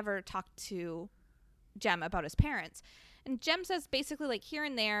ever talked to Jem about his parents. And Jem says basically like here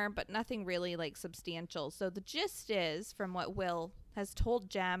and there, but nothing really like substantial. So the gist is from what Will has told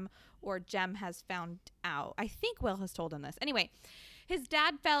Jem or Jem has found out. I think Will has told him this. Anyway, Will's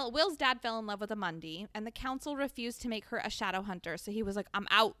dad fell in love with a Mundy, and the council refused to make her a shadow hunter. So he was like, I'm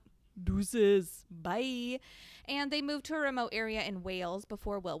out. Deuces. Bye. And they moved to a remote area in Wales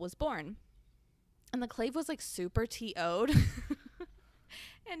before Will was born. And the clave was like super TO'd.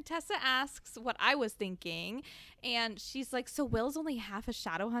 And Tessa asks what I was thinking. And she's like, so Will's only half a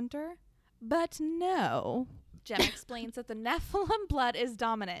shadow hunter? But no. Jem explains that the Nephilim blood is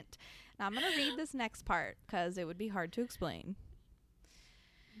dominant. Now I'm going to read this next part because it would be hard to explain.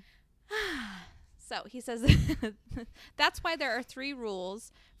 So he says that's why there are 3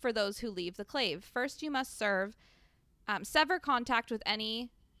 rules for those who leave the clave. First, you must sever contact with any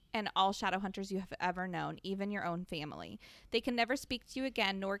and all shadow hunters you have ever known, even your own family. They can never speak to you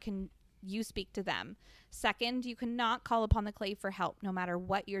again, nor can you speak to them. Second, you cannot call upon the clave for help, no matter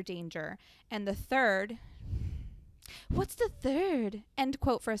what your danger. And the third... What's the third? End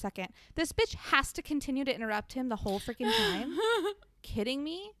quote for a second. This bitch has to continue to interrupt him the whole freaking time. Kidding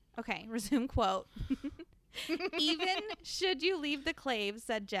me? Okay, resume quote. Even should you leave the clave,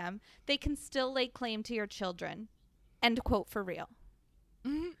 said Jem, they can still lay claim to your children. End quote for real.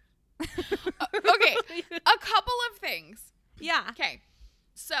 Okay, a couple of things. Yeah. Okay,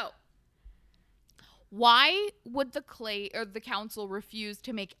 so why would the council refuse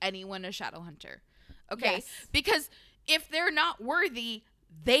to make anyone a shadow hunter? Okay, Yes. because if they're not worthy,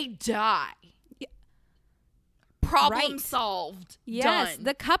 they die. Yeah. Problem Right. solved. Yes, Done.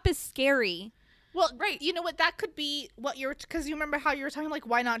 the cup is scary. Well, Right. You know what? That could be what you're, because you remember how you were talking, like,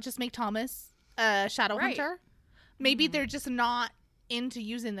 why not just make Thomas a shadow Right. hunter? Maybe they're just not into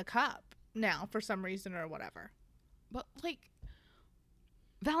using the cup now for some reason or whatever. But like,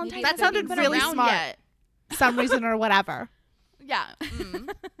 Valentine's That hasn't sounded been really around smart. yet. Some reason or whatever. Yeah.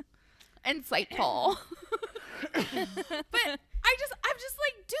 Insightful. But I'm just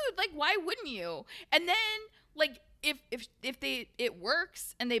like, dude, like, why wouldn't you? And then, like, if it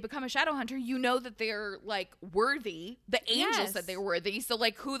works and they become a shadow hunter, you know that they're like worthy. The angel Yes. said they're worthy. So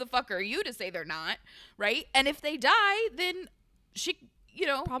like, who the fuck are you to say they're not? Right? And if they die, then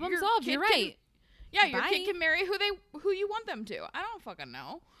Problem your solved. kid You're can- right. yeah, your Bye. kid can marry who you want them to. I don't fucking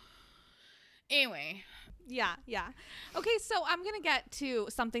know. Anyway. Yeah. Okay, so I'm going to get to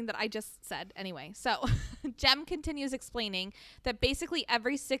something that I just said anyway. So Jem continues explaining that basically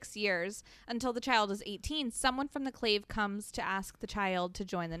every 6 years until the child is 18, someone from the clave comes to ask the child to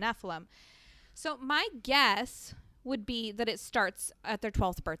join the Nephilim. So my guess would be that it starts at their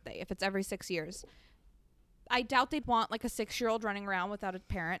 12th birthday, if it's every 6 years. I doubt they'd want like a 6-year-old running around without a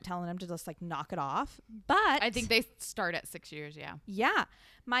parent telling them to just like knock it off. But I think they start at 6 years, yeah. yeah.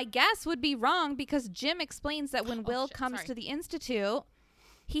 My guess would be wrong because Jim explains that when Will shit, comes sorry. to the Institute,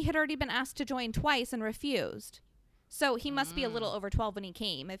 he had already been asked to join twice and refused. So he must be a little over 12 when he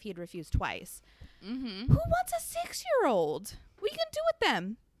came if he had refused twice. Mm-hmm. Who wants a 6-year-old? What are you going to do with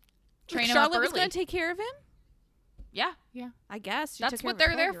them? Train Like, him up Charlotte was early. going to take care of him? Yeah. I guess. She That's took care what of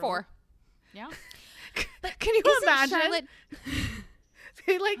they're a there 12-year-old. for. Yeah. Can you Isn't imagine? Charlotte...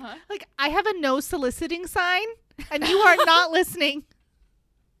 They like, Huh? like, I have a no soliciting sign and you are not listening.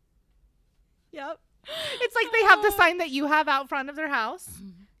 Yep. It's like they have the sign that you have out front of their house.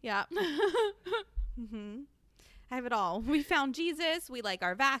 Yeah. Mm-hmm. I have it all. We found Jesus. We like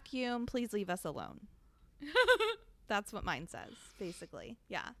our vacuum. Please leave us alone. That's what mine says, basically.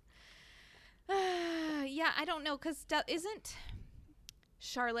 Yeah. Yeah, I don't know, because isn't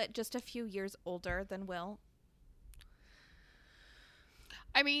Charlotte just a few years older than Will?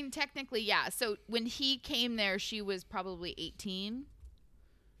 I mean, technically, yeah. So when he came there, she was probably 18.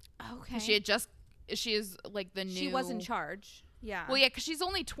 Okay. She is like the new. She was in charge. Yeah. Well, yeah, because she's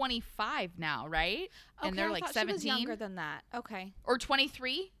only 25 now, right? Okay, And they're I like thought she was 17 younger than that. Okay. or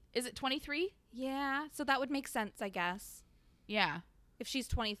 23. Is it 23? Yeah, so that would make sense, I guess. Yeah. If she's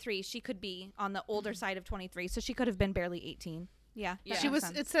 23, she could be on the older side of 23, so she could have been barely 18. Yeah. Yeah. that She makes was,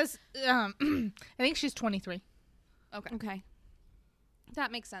 sense. it says, I think she's 23. Okay. Okay.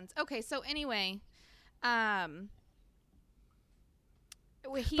 That makes sense. Okay, so anyway,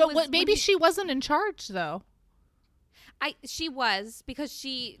 Maybe she wasn't in charge though. she was because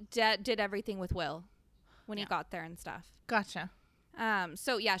she did everything with Will when he got there and stuff. Gotcha.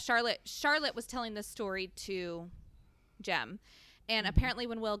 So yeah, Charlotte was telling this story to Jem. And apparently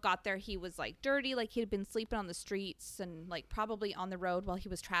when Will got there, he was like dirty, like he'd been sleeping on the streets and like probably on the road while he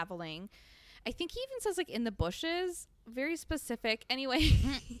was traveling. I think he even says like in the bushes, very specific. Anyway,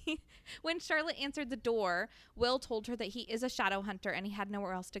 when Charlotte answered the door, Will told her that he is a shadow hunter and he had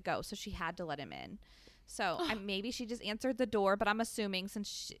nowhere else to go. So she had to let him in. So maybe she just answered the door, but I'm assuming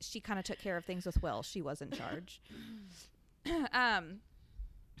since she kind of took care of things with Will, she was in charge.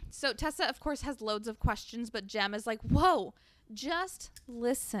 So Tessa, of course, has loads of questions, but Jem is like, whoa, just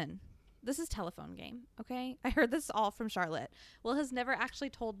listen. This is telephone game, okay? I heard this all from Charlotte. Will has never actually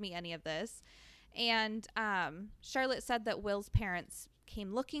told me any of this. And Charlotte said that Will's parents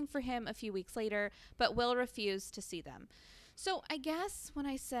came looking for him a few weeks later, but Will refused to see them. So I guess when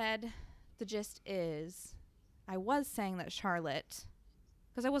I said the gist is, I was saying that Charlotte,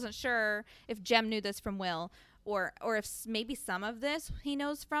 because I wasn't sure if Jem knew this from Will, or if maybe some of this he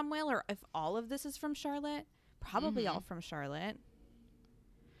knows from Will, or if all of this is from Charlotte. Probably all from Charlotte.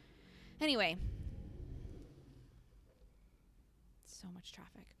 Anyway. So much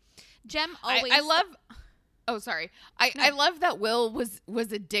traffic. Jem always... I love... Oh, sorry. I love that Will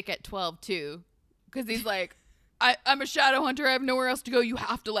was a dick at 12, too. Because he's like, I'm a shadow hunter. I have nowhere else to go. You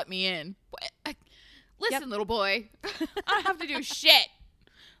have to let me in. Listen, little boy. I don't have to do shit.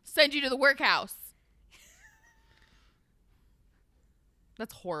 Send you to the workhouse.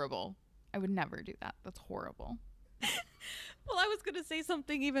 That's horrible. I would never do that. That's horrible. Well, I was going to say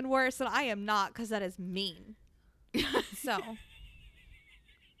something even worse, and I am not, because that is mean. So,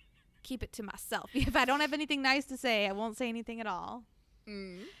 keep it to myself. If I don't have anything nice to say, I won't say anything at all.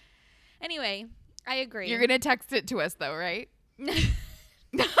 Anyway, I agree. You're going to text it to us, though, right? It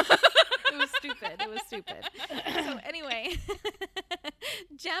was stupid. So anyway,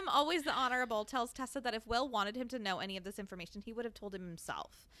 Jem, always the honorable, tells Tessa that if Will wanted him to know any of this information, he would have told him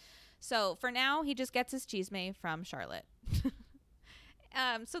himself. So for now, he just gets his chisme from Charlotte.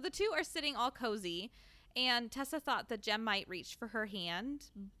 So the two are sitting all cozy, and Tessa thought that Jem might reach for her hand,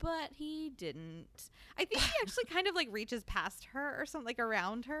 but he didn't. I think he actually kind of like reaches past her or something, like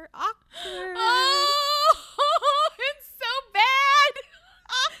around her. Awkward. Oh, it's so bad.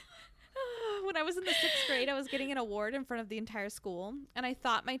 When I was in the 6th grade, I was getting an award in front of the entire school, and I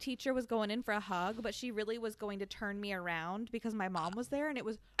thought my teacher was going in for a hug, but she really was going to turn me around because my mom was there, and it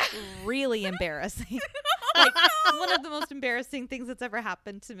was really embarrassing. Like, one of the most embarrassing things that's ever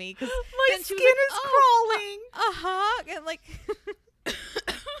happened to me. My skin is crawling. A hug, and like,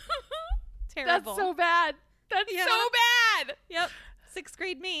 terrible. That's so bad. That's so bad. Yep. 6th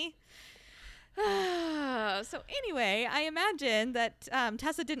grade me. So anyway, I imagine that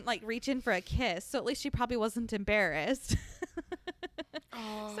Tessa didn't like reach in for a kiss, so at least she probably wasn't embarrassed.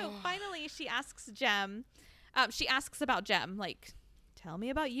 So finally she asks Jem, she asks about Jem, like, tell me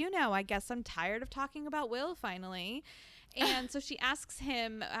about you now. I guess I'm tired of talking about Will finally. And so she asks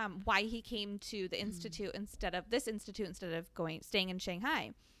him why he came to the institute instead of staying in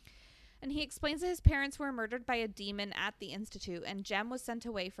Shanghai. And he explains that his parents were murdered by a demon at the institute, and Jem was sent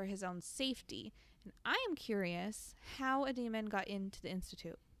away for his own safety. And I am curious how a demon got into the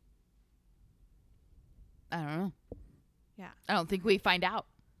institute. I don't know. Yeah. I don't think we find out.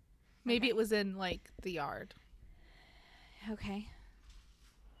 Maybe it was in like the yard. Okay.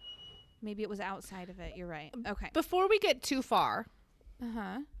 Maybe it was outside of it. You're right. Okay. Before we get too far,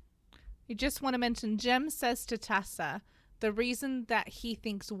 Uh-huh. you just want to mention Jem says to Tessa the reason that he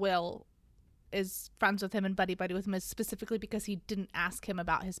thinks Will is friends with him and buddy with him is specifically because he didn't ask him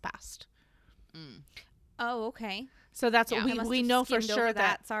about his past. Oh, okay. So that's Yeah. what we know for skimmed sure over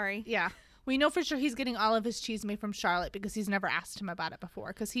that. Sorry. Yeah. We know for sure he's getting all of his chisme from Charlotte because he's never asked him about it before.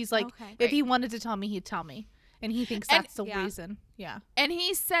 Because he's like, Okay. if he wanted to tell me, he'd tell me. And he thinks And- that's the reason. Yeah. And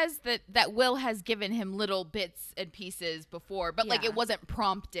he says that Will has given him little bits and pieces before, but like Yeah. it wasn't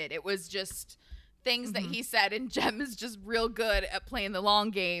prompted. It was just things that he said, and Jem is just real good at playing the long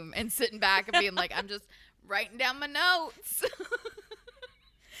game and sitting back and being like, I'm just writing down my notes.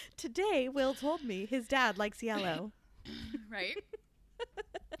 Today, Will told me his dad likes yellow. Right?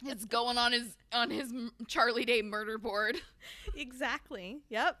 It's going on his Charlie Day murder board. Exactly.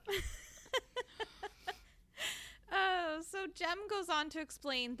 Yep. So Jem goes on to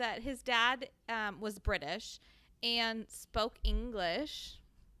explain that his dad was British and spoke English.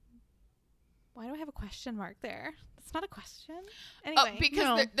 Why do I have a question mark there? That's not a question. Anyway. Because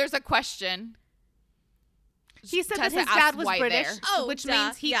no. there's a question. He said Tessa that his asked dad was why British, there. Oh, which duh,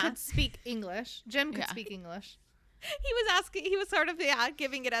 means he yeah. could speak English. Jem could Yeah. speak English. He was sort of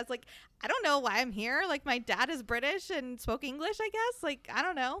giving it as like, I don't know why I'm here. Like, my dad is British and spoke English, I guess. Like, I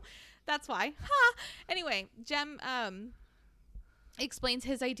don't know. That's why. Ha. Anyway, Jem explains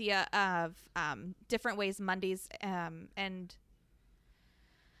his idea of different ways Mondays and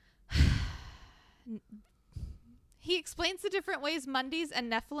he explains the different ways Mondays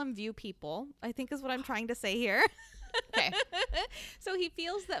and Nephilim view people, I think is what I'm trying to say here. Okay. So he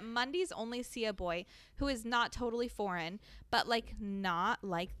feels that Mondays only see a boy who is not totally foreign, but like not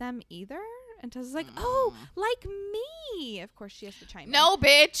like them either. And Tessa's like, oh, like me. Of course, she has to chime in. No,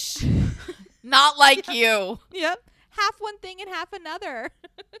 bitch. Not like you. Yep. Half one thing and half another.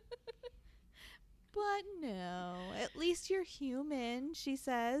 But no, at least you're human, she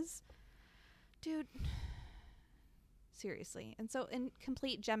says. Dude, seriously. And so in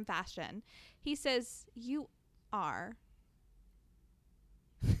complete Jem fashion, he says, you are.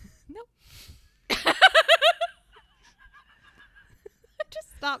 Nope. Just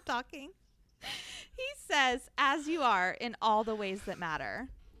stop talking. He says, as you are in all the ways that matter.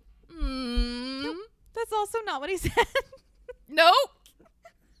 Nope. That's also not what he said. Nope.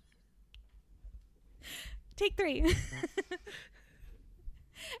 Take 3.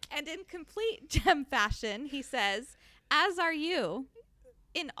 And in complete Jem fashion, he says, as are you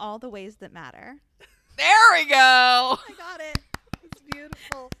in all the ways that matter. There we go. I got it. It's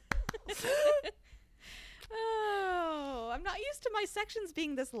beautiful. Oh, I'm not used to my sections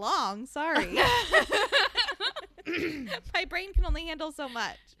being this long. Sorry. My brain can only handle so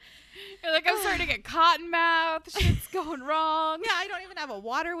much. You're like, I'm starting to get cotton mouth. Shit's going wrong. Yeah, I don't even have a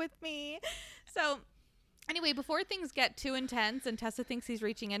water with me. So anyway, before things get too intense and Tessa thinks he's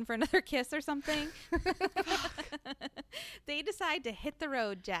reaching in for another kiss or something, they decide to hit the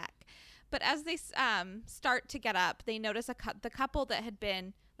road, Jack. But as they start to get up, they notice the couple that had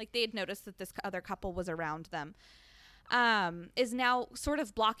been, like they had noticed that this other couple was around them, is now sort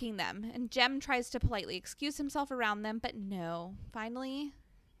of blocking them. And Jem tries to politely excuse himself around them, but no. Finally,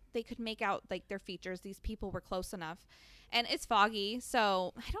 they could make out like their features. These people were close enough. And it's foggy,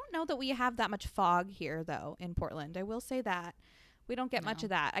 so I don't know that we have that much fog here, though, in Portland. I will say that. We don't get much of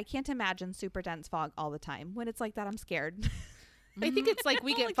that. I can't imagine super dense fog all the time. When it's like that, I'm scared. I think it's like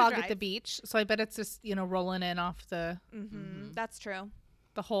we I get like to fog at drive. the beach, so I bet it's just, rolling in off the That's true.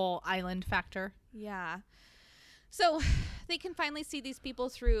 whole island factor. Yeah. So they can finally see these people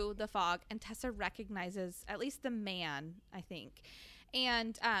through the fog, and Tessa recognizes at least the man, I think.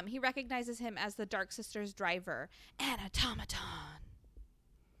 And he recognizes him as the Dark Sisters' driver, an automaton.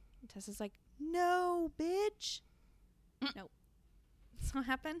 And Tessa's like, no, bitch. Nope. That's what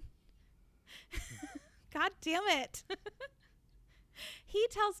happened. God damn it. He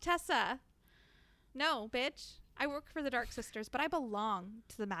tells Tessa, no, bitch. I work for the Dark Sisters, but I belong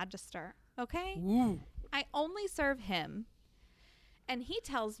to the Magister. Okay? Ooh. I only serve him. And he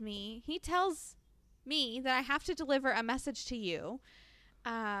tells me that I have to deliver a message to you,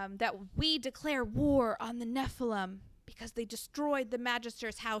 that we declare war on the Nephilim because they destroyed the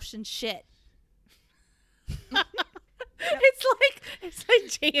Magister's house and shit. It's like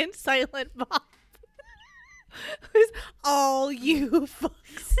Jay and Silent Bob. Who's all you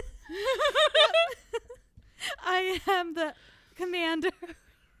fucks? I am the commander.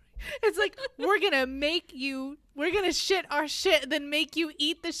 It's like we're gonna shit our shit, then make you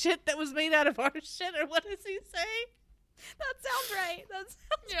eat the shit that was made out of our shit, or what does he say? That sounds right. That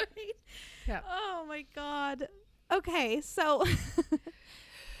sounds right. Yeah. Oh my God. Okay, so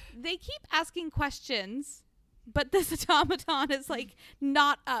they keep asking questions, but this automaton is like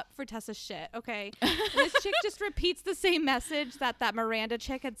not up for Tessa's shit. Okay, this chick just repeats the same message that Miranda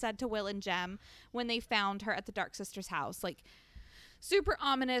chick had said to Will and Jem when they found her at the Dark Sisters' house. Like super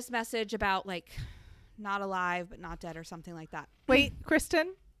ominous message about like not alive but not dead or something like that. Wait,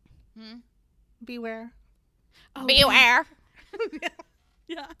 Kristen, beware. Oh, Beware.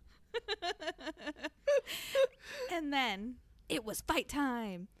 Yeah. And then it was fight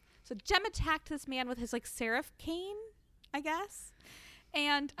time. So Jem attacked this man with his like seraph cane, I guess.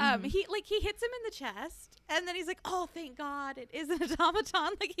 And he hits him in the chest, and then he's like, "Oh, thank God, it is an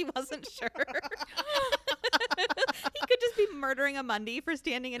automaton." Like he wasn't sure. He could just be murdering a Mundi for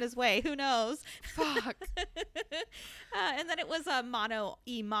standing in his way. Who knows? Fuck. And then it was a mono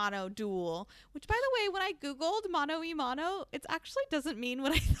duel, which, by the way, when I Googled mono, it actually doesn't mean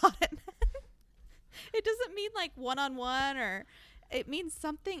what I thought it meant. It doesn't mean like one-on-one, or it means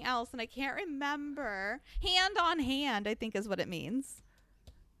something else, and I can't remember. Hand on hand, I think is what it means.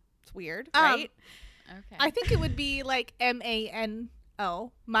 It's weird, right? Okay. I think it would be like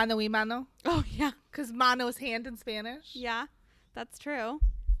MANO, mano y mano, Oh, yeah. because mano is hand in Spanish. Yeah, that's true.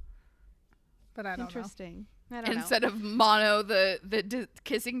 But I don't know. Interesting. I don't Instead of mono, the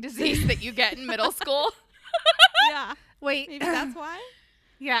kissing disease that you get in middle school. know. Yeah, Wait, maybe that's why.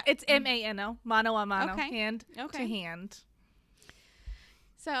 yeah, it's MANO, mano a mano, Okay. hand Okay. to hand.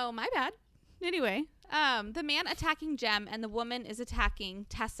 So, my bad. Anyway, the man attacking Jem and the woman is attacking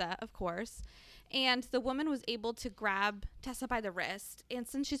Tessa, of course. And the woman was able to grab Tessa by the wrist. And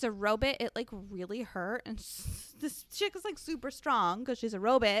since she's a robot, it like really hurt. And this chick is like super strong because she's a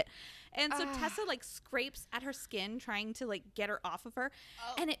robot. And so Tessa like scrapes at her skin trying to like get her off of her.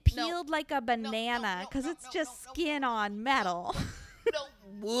 And it peeled like a banana because it's just skin on metal.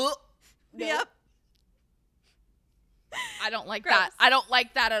 No. Yep. I don't like Gross. that. I don't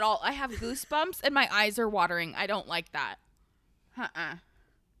like that at all. I have goosebumps and my eyes are watering. I don't like that.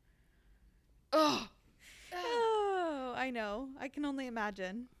 Ugh. Oh, I know. I can only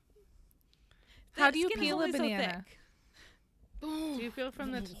imagine. How That do you skin is peel a only so banana? thick. Do you feel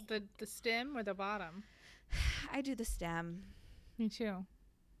from the stem or the bottom? I do the stem. Me too.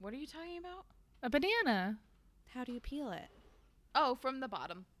 What are you talking about? A banana. How do you peel it? Oh, from the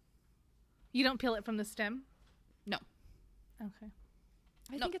bottom. You don't peel it from the stem? No. Okay.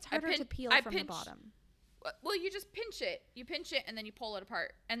 I No, think it's I harder to pin- peel I from the pinch- bottom. Well, you just pinch it. You pinch it and then you pull it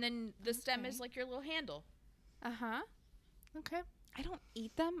apart. And then the stem is like your little handle. Uh-huh. Okay. I don't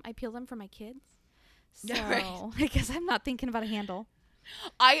eat them. I peel them for my kids. So Yeah, right. I guess I'm not thinking about a handle.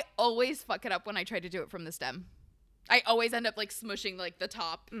 I always fuck it up when I try to do it from the stem. I always end up like smushing like the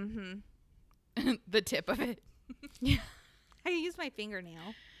top, Mm-hmm. the tip of it. Yeah. I use my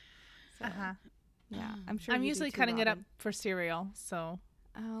fingernail. So, Uh-huh. yeah, I'm sure I'm you do usually too, cutting it up Robin. for cereal, so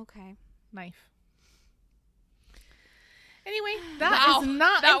Oh, okay. knife. Anyway, that is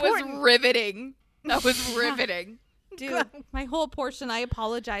not That important. was riveting. That was riveting. Dude, my whole portion, I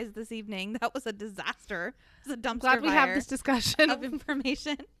apologize this evening. That was a disaster. It was a dumpster Glad we have fire this discussion. of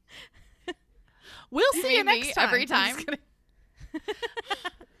information. We'll see you Me next time. every I'm time. just kidding.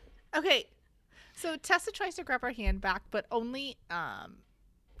 Okay, so Tessa tries to grab her hand back, but only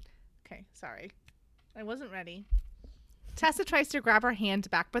okay, sorry, I wasn't ready. Tessa tries to grab her hand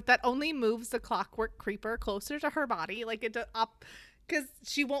back, but that only moves the clockwork creeper closer to her body, like it up, because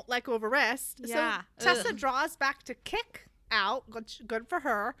she won't let go of her wrist. Yeah. So Tessa Ugh. draws back to kick out. Good for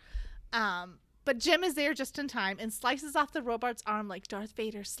her. But Jim is there just in time and slices off the robot's arm like Darth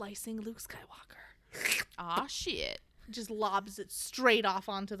Vader slicing Luke Skywalker. Aw, shit. Just lobs it straight off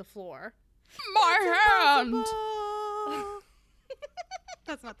onto the floor. My hand.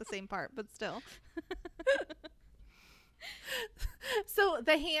 That's not the same part, but still. So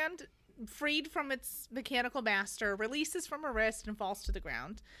the hand, freed from its mechanical master, releases from her wrist and falls to the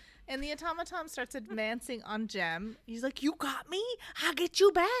ground. And the automaton starts advancing on Jem. He's like, "You got me? I'll get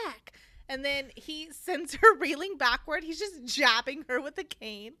you back." And then he sends her reeling backward. He's just jabbing her with the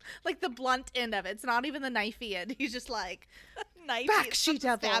cane, like the blunt end of it. It's not even the knifey end. He's just like, Knifey. "Back, It's she the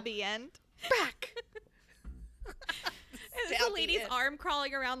devil. stabby end. Back." And there's a Stabby lady's end. arm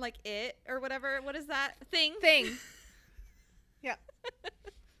crawling around like it or whatever. What is that thing? Thing. Yeah.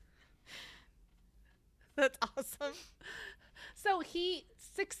 That's awesome. So he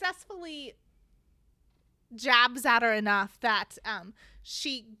successfully jabs at her enough that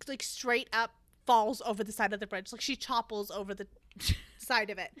she like straight up falls over the side of the bridge. Like she topples over the side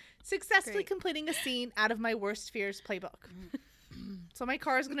of it, successfully Great. completing a scene out of my worst fears playbook. So my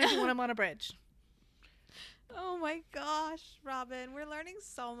car is gonna do when I'm on a bridge. Oh my gosh, Robin. We're learning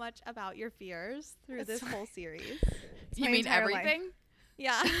so much about your fears through this whole series. You my mean entire life. everything?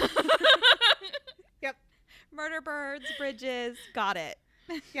 Yeah. Yep. Murder birds, bridges, got it.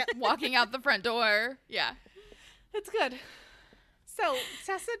 Yep. Walking out the front door. Yeah. It's good. So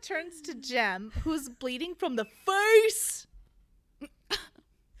Tessa turns to Jem, who's bleeding from the face. I'm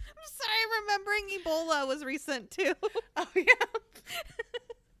sorry, remembering Ebola was recent too. Oh yeah.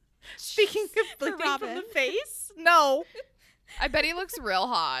 Speaking of bleeding from Robin. the face, no. I bet he looks real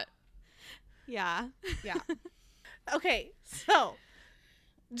hot. Yeah. Yeah. Okay, so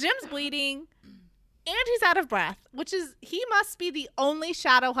Jim's bleeding and he's out of breath, which is he must be the only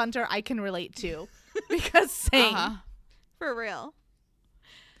shadow hunter I can relate to. Because same. For real.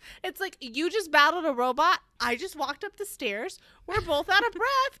 It's like you just battled a robot. I just walked up the stairs. We're both out of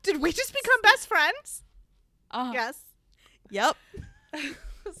breath. Did we just become best friends? Yes. Yep.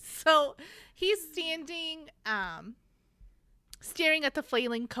 So he's standing, staring at the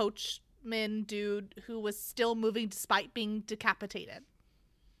flailing coachman dude who was still moving despite being decapitated.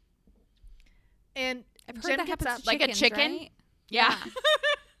 And I've heard Jim that gets happens up. to Like a chickens, chicken? right? Yeah.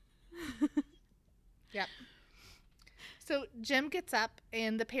 Yep. So Jim gets up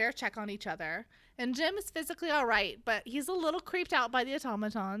and the pair check on each other. And Jim is physically all right, but he's a little creeped out by the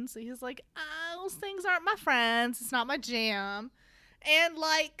automaton. So he's like, those things aren't my friends. It's not my jam. And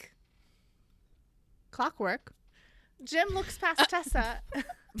like clockwork, Jim looks past Tessa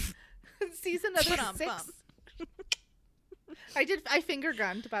and sees another Bum, six. bum. I finger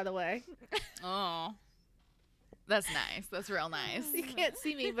gunned, by the way. Oh. That's nice. That's real nice. You can't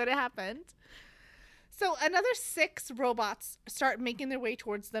see me, but it happened. So another 6 robots start making their way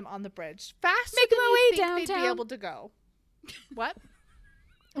towards them on the bridge. Faster Making than my you way think they'd downtown. be able to go. What?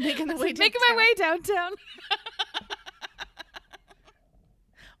 Making their way Making downtown. my way downtown.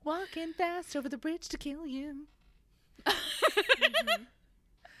 Walking fast over the bridge to kill you.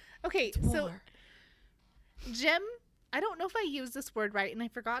 Okay, so Jim, I don't know if I used this word right, and I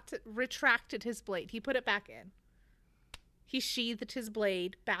forgot to retracted his blade. He put it back in. He sheathed his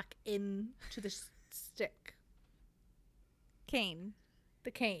blade back into the stick, Cane. the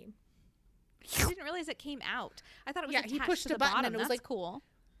cane. I didn't realize it came out. I thought it was Yeah, he attached pushed to a the button bottom. and it was That's like- cool.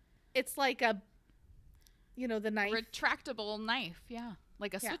 It's like a, the knife. Retractable knife. Yeah.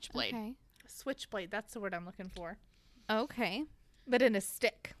 Like a Yeah. switchblade. Okay. Switchblade. That's the word I'm looking for. Okay. But in a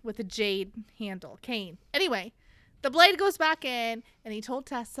stick with a jade handle. Cane. Anyway, the blade goes back in, and he told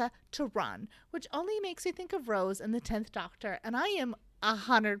Tessa to run, which only makes me think of Rose and the 10th Doctor, and I am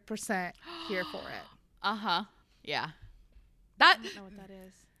 100% here for it. Uh-huh. Yeah. I don't know what that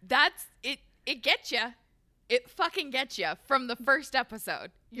is. That's it. It gets you. It fucking gets you from the first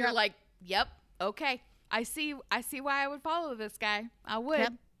episode. You're Yep. like, yep, okay. I see why I would follow this guy. I would.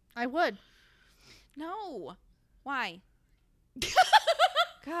 Yep, I would. No. Why?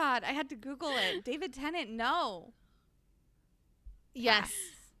 God, I had to Google it. David Tennant, no. Yes. Pass.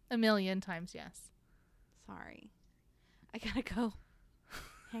 A million times yes. Sorry. I gotta go.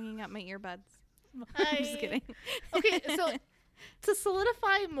 Hanging up my earbuds. I'm Bye. just kidding. Okay, so to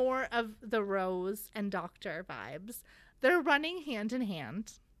solidify more of the Rose and Doctor vibes, they're running hand in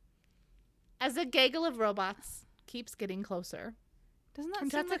hand as a gaggle of robots keeps getting closer. Doesn't that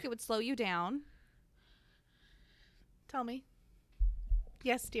And seem that's like it would slow you down? Tell me.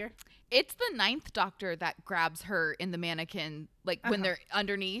 Yes, dear. It's the 9th Doctor that grabs her in the mannequin, like when Uh-huh. they're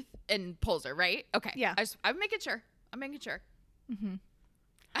underneath and pulls her, right? Okay. Yeah. I'm making sure. Mm-hmm.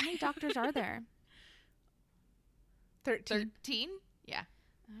 How many doctors are there? 13. 13? Yeah.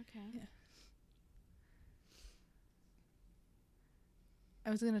 Okay. Yeah. I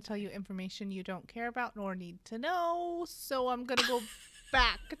was going to tell you information you don't care about nor need to know, so I'm going to go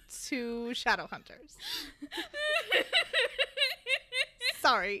back to Shadowhunters.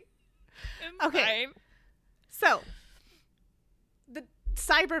 Sorry. Okay. Fine. So, the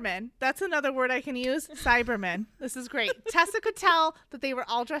Cybermen, that's another word I can use. Cybermen. This is great. Tessa could tell that they were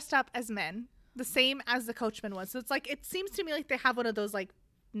all dressed up as men, the same as the coachman was. So it's like, it seems to me like they have one of those like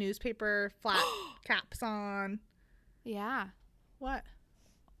newspaper flat caps on. Yeah. What?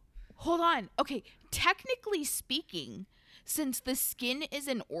 Hold on. Okay. Technically speaking, since the skin is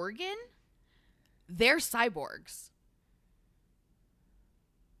an organ, they're cyborgs.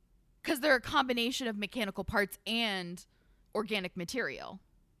 Because they're a combination of mechanical parts and organic material.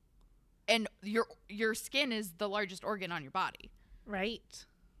 And your skin is the largest organ on your body. Right.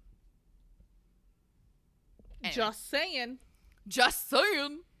 Anyway. Just saying. Just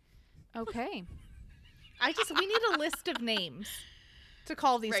saying. Okay. We need a list of names to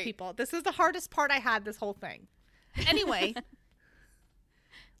call these Right. people. This is the hardest part I had this whole thing. Anyway,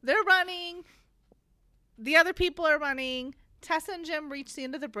 they're running. The other people are running. Tessa and Jim reach the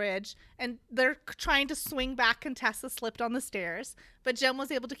end of the bridge, and they're trying to swing back, and Tessa slipped on the stairs, but Jim was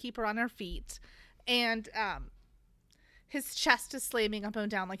able to keep her on her feet. And his chest is slamming up and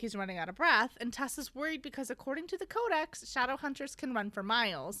down like he's running out of breath, and Tessa's worried because according to the Codex, shadow hunters can run for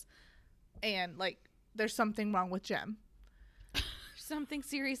miles, and like there's something wrong with Jim. Something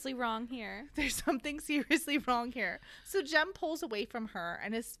seriously wrong here. There's something seriously wrong here. So Jem pulls away from her,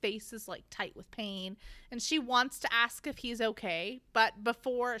 and his face is like tight with pain, and she wants to ask if he's okay, but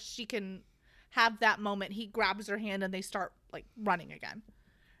before she can have that moment, he grabs her hand and they start like running again.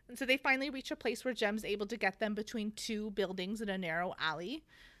 And so they finally reach a place where Jem's able to get them between two buildings in a narrow alley.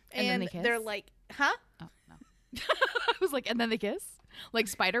 And then they kiss? they're like, huh? Oh, no. I was like, and then they kiss? Like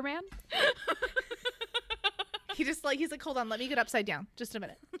Spider-Man? He's like, hold on, let me get upside down. Just a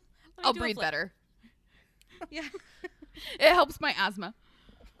minute. I'll do a breathe flip. better. Yeah. It helps my asthma.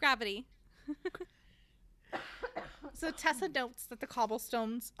 Gravity. So Tessa notes that the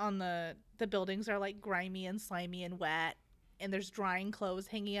cobblestones on the buildings are like grimy and slimy and wet, and there's drying clothes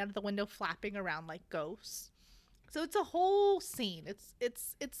hanging out of the window flapping around like ghosts. So it's a whole scene.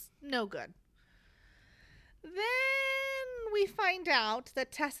 It's no good. Then we find out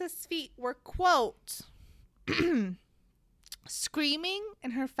that Tessa's feet were, quote, screaming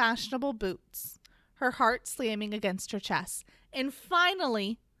in her fashionable boots, her heart slamming against her chest. And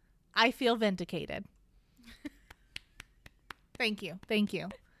finally, I feel vindicated. Thank you.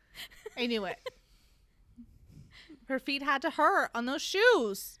 I knew it. Her feet had to hurt on those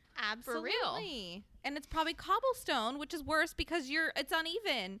shoes. For real. Absolutely. And it's probably cobblestone, which is worse because it's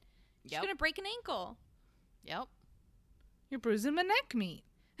uneven. She's Yep. gonna break an ankle. Yep. You're bruising my neck meat.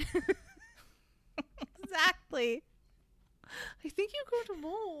 Exactly. I think you go to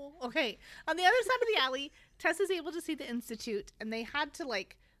mole. Okay. On the other side of the alley, Tessa's able to see the Institute, and they had to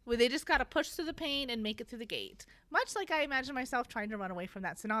they just got to push through the pain and make it through the gate. Much like I imagine myself trying to run away from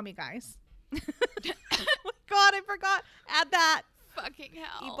that tsunami, guys. Oh my God, I forgot. Add that. Fucking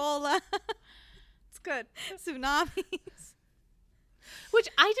hell. Ebola. It's good. Tsunamis. Which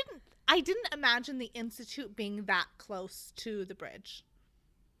I didn't imagine the Institute being that close to the bridge.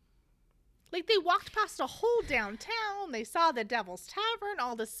 Like, they walked past a whole downtown. They saw the Devil's Tavern,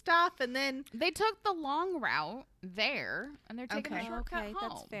 all this stuff, and then They took the long route there, and they're taking Okay. the shortcut Okay, home.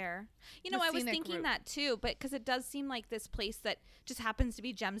 that's fair. You The know, I was scenic thinking route. that too, but because it does seem like this place that just happens to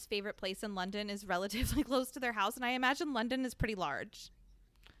be Jem's favorite place in London is relatively close to their house, and I imagine London is pretty large.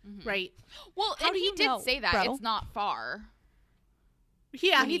 right. Well, How and do he you did know, say that bro? it's not far.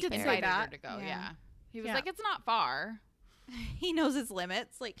 Yeah, when he did say invited her that. to go. Yeah. Yeah. He was Yeah. like, it's not far. He knows his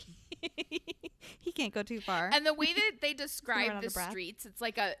limits. Like, he can't go too far. And the way that they run describe out the of breath. streets, it's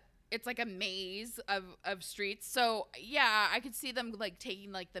like a maze of streets. So yeah, I could see them like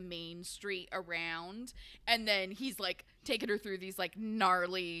taking like the main street around, and then he's like taking her through these like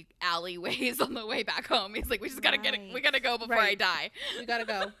gnarly alleyways on the way back home. He's like, we just gotta get it. We Right. gotta go before I Right. die. We gotta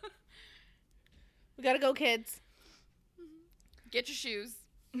go. We gotta go, kids. Get your shoes.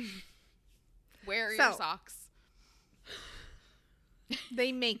 Wear So- your socks.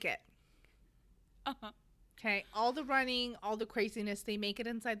 They make it. Uh-huh. Okay, all the running, all the craziness, they make it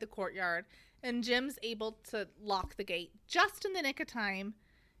inside the courtyard, and Jim's able to lock the gate just in the nick of time.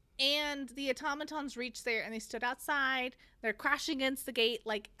 And the automatons reach there, and they stood outside. They're crashing against the gate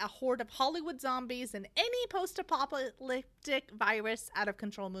like a horde of Hollywood zombies in any post-apocalyptic virus out of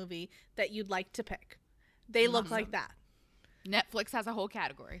control movie that you'd like to pick. They look Awesome. like that. Netflix has a whole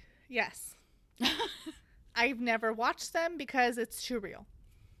category. Yes. I've never watched them because it's too real.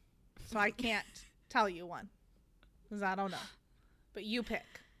 So I can't tell you one. Because I don't know. But you pick.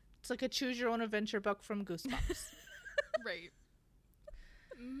 It's like a choose your own adventure book from Goosebumps. Right.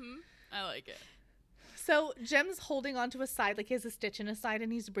 I like it. So Jim's holding onto his side, like he has a stitch in his side,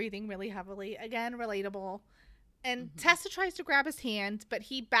 and he's breathing really heavily. Again, relatable. And Tessa tries to grab his hand, but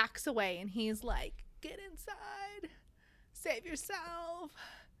he backs away, and he's like, get inside. Save yourself.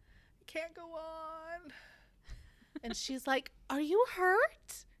 You can't go on. And she's like, are you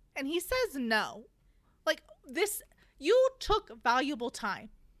hurt? And he says no. Like, this, you took valuable time.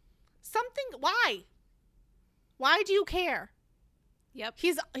 Something, why? Why do you care? Yep.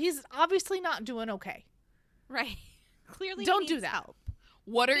 He's obviously not doing okay. Right. Clearly, Don't he do needs that. help.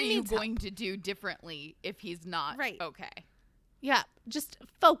 What are He you needs help. going to do differently if he's not Right. okay? Yeah, just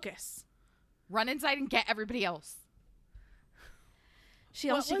focus. Run inside and get everybody else.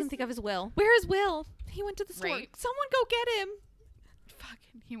 All What she can was- think of is Will. Where is Will? He went to the store. Right. Someone go get him.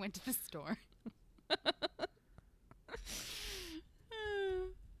 Fucking, he went to the store.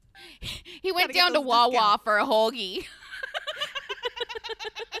 He went Gotta get down to those Wawa discounts. for a hoagie.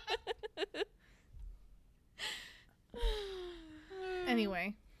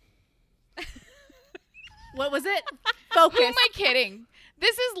 Anyway. What was it? Who Focus. am I kidding?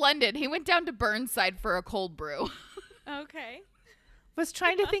 This is London. He went down to Burnside for a cold brew. Okay. Was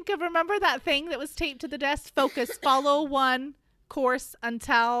trying to think of, remember that thing that was taped to the desk? Focus. Follow one course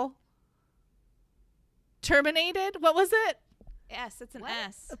until terminated. What was it? S. It's an What?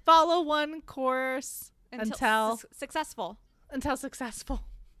 S. Follow one course until successful. successful.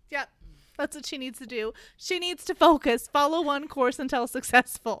 Yep. That's what she needs to do. She needs to focus. Follow one course until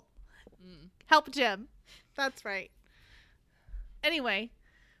successful. Help Jim. That's right. Anyway.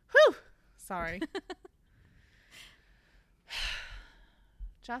 Whew. Sorry.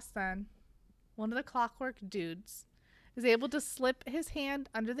 Just then, one of the clockwork dudes is able to slip his hand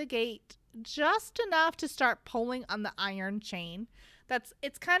under the gate just enough to start pulling on the iron chain.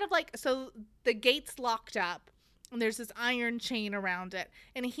 It's kind of like, so the gate's locked up and there's this iron chain around it,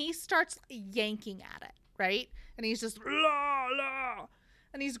 and he starts yanking at it, right? And he's just la la,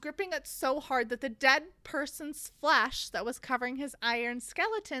 and he's gripping it so hard that the dead person's flesh that was covering his iron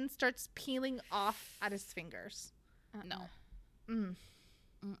skeleton starts peeling off at his fingers. No. Mm.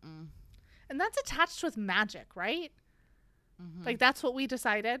 Mm-mm. And that's attached with magic, right? Mhm. Like, that's what we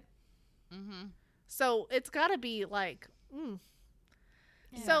decided. Mm-hmm. So it's got to be like,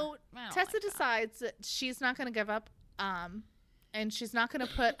 Yeah. So I don't Tessa like that. decides that she's not going to give up, and she's not going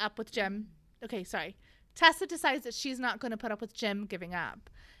to put up with Jim. Okay, sorry. Tessa decides that she's not going to put up with Jim giving up,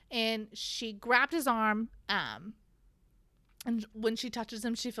 and she grabbed his arm, and when she touches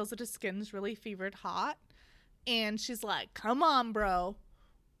him, she feels that his skin's really fevered hot, and she's like, come on, bro,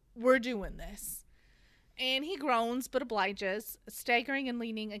 we're doing this. And he groans but obliges, staggering and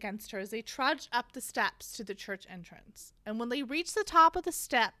leaning against her as they trudge up the steps to the church entrance. And when they reach the top of the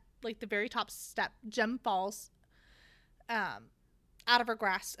step, like the very top step, Jem falls out of her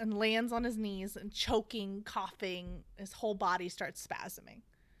grasp and lands on his knees and choking, coughing. His whole body starts spasming.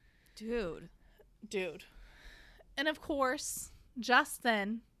 Dude. And of course, just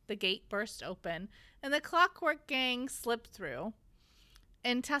then, the gate burst open and the Clockwork Gang slipped through.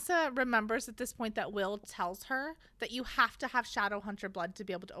 And Tessa remembers at this point that Will tells her that you have to have Shadowhunter blood to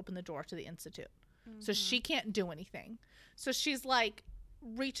be able to open the door to the Institute. So she can't do anything. So she's like,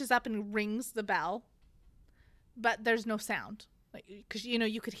 reaches up and rings the bell, but there's no sound. Like, because, you know,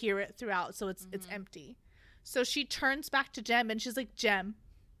 you could hear it throughout, so it's empty. So she turns back to Jem and she's like, Jem,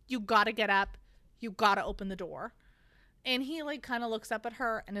 you gotta get up. You gotta open the door. And he like kind of looks up at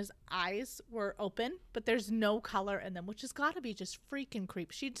her and his eyes were open, but there's no color in them, which has got to be just freaking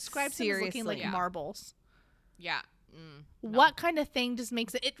creepy. She describes him as looking like marbles. Yeah. What kind of thing just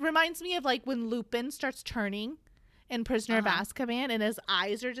makes it? It reminds me of like when Lupin starts turning in Prisoner of Azkaban and his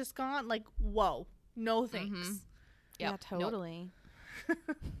eyes are just gone. Like, whoa, no thanks. Yeah, totally.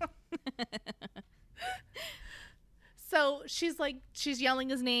 So she's yelling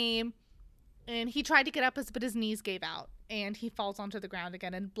his name. And he tried to get up, but his knees gave out. And he falls onto the ground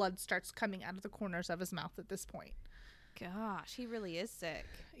again. And blood starts coming out of the corners of his mouth at this point. Gosh, he really is sick.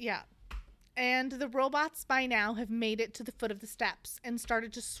 Yeah. And the robots by now have made it to the foot of the steps and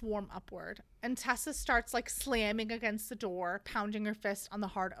started to swarm upward. And Tessa starts like slamming against the door, pounding her fist on the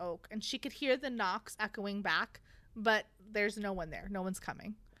hard oak. And she could hear the knocks echoing back. But there's no one there. No one's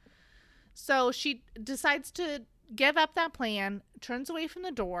coming. So she decides to give up that plan, turns away from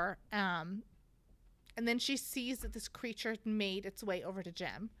the door, and then she sees that this creature made its way over to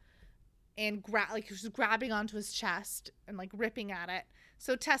Jem and was grabbing onto his chest and like ripping at it.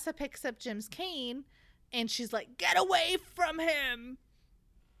 So Tessa picks up Jem's cane and she's like, "Get away from him!"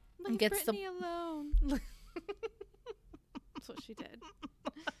 Leave Brittany alone. That's what she did.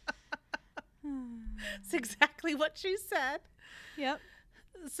 That's exactly what she said. Yep.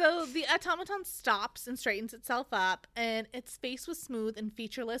 So the automaton stops and straightens itself up, and its face was smooth and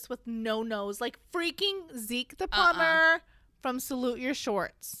featureless with no nose, like freaking Zeke the plumber from Salute Your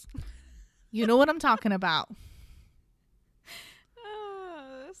Shorts. You know what I'm talking about.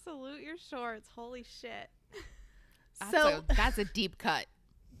 Salute Your Shorts. Holy shit. That's a deep cut.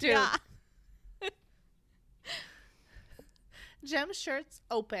 Dude. Yeah. Jem's shirt's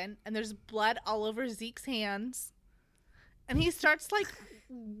open, and there's blood all over Zeke's hands. And he starts like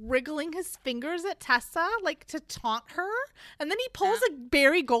wriggling his fingers at Tessa, like to taunt her. And then he pulls a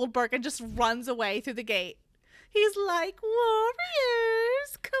Barry Goldberg and just runs away through the gate. He's like,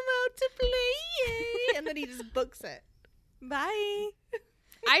 "Warriors, come out to play." And then he just books it. Bye.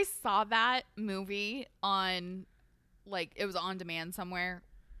 I saw that movie on, like, it was on demand somewhere.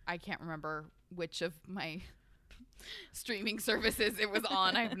 I can't remember which of my streaming services it was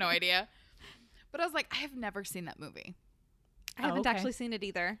on. I have no idea. But I was like, I have never seen that movie. I haven't actually seen it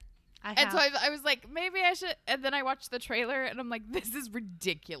either. And so I was like, maybe I should. And then I watched the trailer and I'm like, this is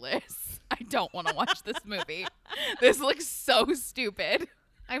ridiculous. I don't want to watch this movie. This looks so stupid.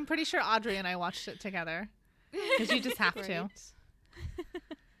 I'm pretty sure Audrey and I watched it together. Because you just have to.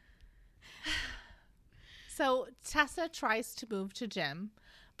 So Tessa tries to move to Jem,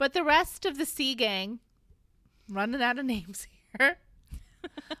 but the rest of the C gang, running out of names here,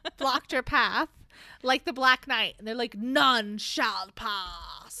 blocked her path like the Black Knight. And they're like, "None shall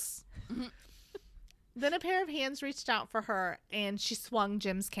pass." Then a pair of hands reached out for her and she swung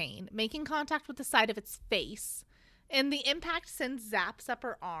Jem's cane, making contact with the side of its face. And the impact sends zaps up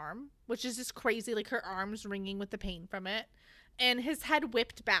her arm, which is just crazy, like her arm's ringing with the pain from it. And his head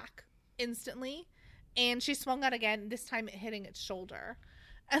whipped back instantly. And she swung out again, this time hitting its shoulder.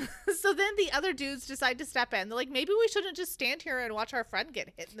 And so then the other dudes decide to step in. They're like, maybe we shouldn't just stand here and watch our friend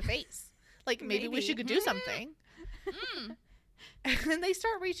get hit in the face. Like, maybe we should do something. And then they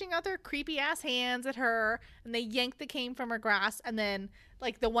start reaching out their creepy ass hands at her, and they yank the cane from her grasp. And then,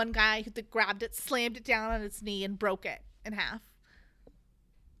 like, the one guy who grabbed it slammed it down on its knee and broke it in half.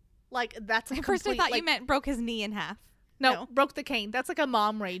 Like, that's a At first I thought you meant broke his knee in half. No, broke the cane. That's like a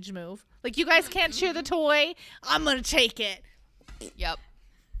mom rage move. Like, you guys can't share the toy. I'm gonna take it. Yep.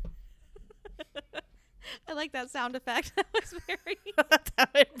 I like that sound effect. That was very. That's how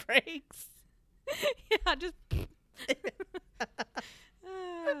it breaks. Yeah, just.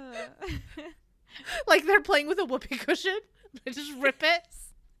 Like they're playing with a whoopee cushion. They just rip it.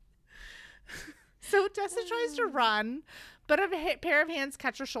 So Tessa tries to run, but a pair of hands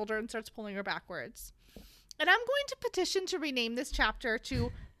catch her shoulder and starts pulling her backwards. And I'm going to petition to rename this chapter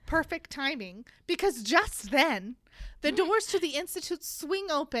to Perfect Timing, because just then, the doors to the Institute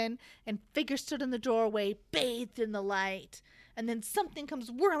swing open and figure stood in the doorway, bathed in the light. And then something comes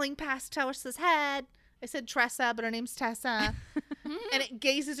whirling past Tessa's head. I said Tressa, but her name's Tessa. And it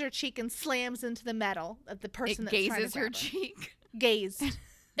gazes her cheek and slams into the metal of the person that's trying to gazes grab her cheek. Gazed.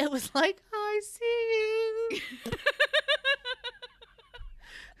 It was like, "I see you."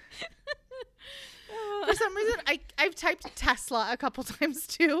 For some reason, I've typed Tesla a couple times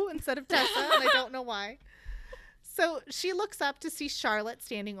too instead of Tessa, and I don't know why. So she looks up to see Charlotte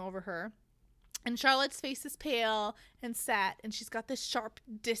standing over her. And Charlotte's face is pale and set, and she's got this sharp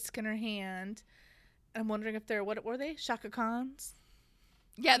disc in her hand. I'm wondering if they're, what were they? Shaka Khan's?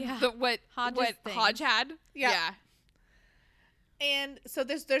 Yeah, Yeah. what Hodge's things. Hodge had. Yeah. And so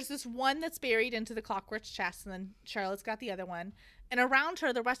there's this one that's buried into the Clockwork's chest, and then Charlotte's got the other one. And around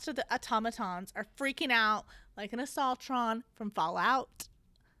her, the rest of the automatons are freaking out like an Assaultron from Fallout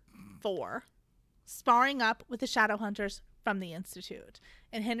 4, sparring up with the Shadowhunters from the Institute.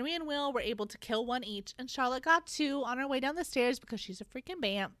 And Henry and Will were able to kill one each, and Charlotte got 2 on her way down the stairs because she's a freaking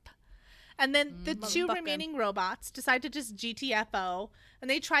vamp. And then the 2 Motherfucker. remaining robots decide to just GTFO, and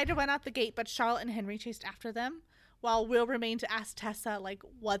they tried to run out the gate, but Charlotte and Henry chased after them, while Will remained to ask Tessa, like,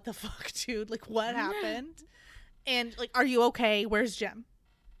 what the fuck, dude? Like, what happened? And, like, are you okay? Where's Jim?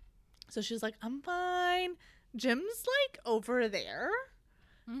 So she's like, I'm fine. Jim's, like, over there.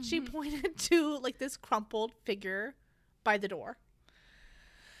 She pointed to, like, this crumpled figure by the door.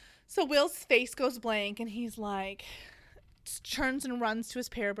 So Will's face goes blank, and he's like, turns and runs to his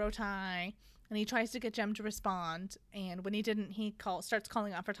parabro tie, and he tries to get Jem to respond. And when he didn't, he starts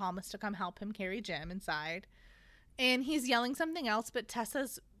calling out for Thomas to come help him carry Jem inside. And he's yelling something else, but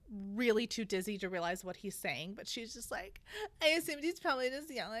Tessa's really too dizzy to realize what he's saying. But she's just like, I assumed he's probably just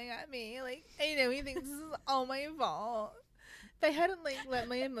yelling at me. Like, I know he thinks this is all my fault. If I hadn't, like, let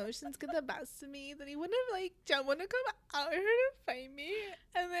my emotions get the best of me, then he wouldn't have, like, Jem wouldn't have come out here to fight me.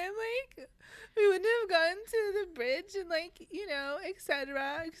 And then, like, we wouldn't have gone to the bridge and, like, you know, et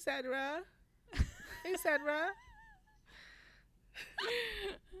cetera, et cetera, et cetera.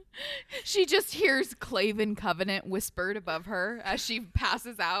 She just hears Claven Covenant whispered above her as she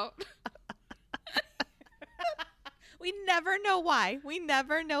passes out. We never know why. We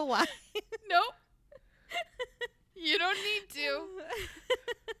never know why. Nope. You don't need to.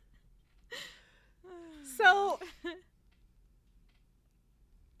 So, in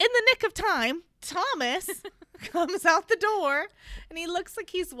the nick of time, Thomas comes out the door, and he looks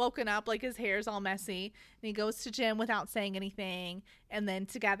like he's woken up, like his hair's all messy. And he goes to Jim without saying anything. And then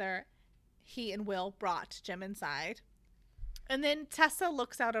together, he and Will brought Jim inside. And then Tessa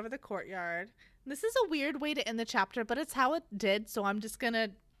looks out over the courtyard. This is a weird way to end the chapter, but it's how it did, so I'm just going to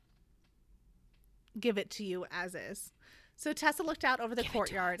give it to you as is. So Tessa looked out over the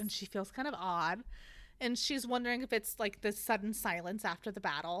courtyard, and she feels kind of odd. And she's wondering if it's like this sudden silence after the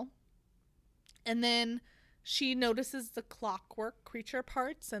battle. And then she notices the clockwork creature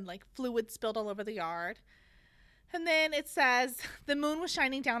parts and like fluid spilled all over the yard. And then it says, the moon was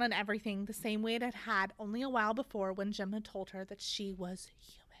shining down on everything the same way it had only a while before when Jim had told her that she was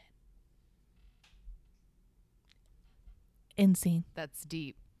human. End scene. That's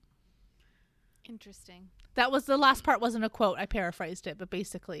deep. Interesting. That was, the last part wasn't a quote. I paraphrased it, but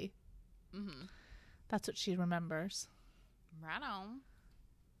basically Mm-hmm. that's what she remembers. Right on.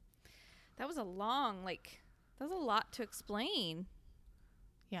 That was a long, that was a lot to explain.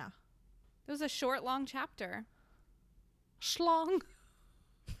 Yeah. It was a short, long chapter. Schlong.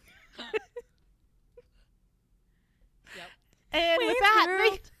 Yep. And with Wayne's that,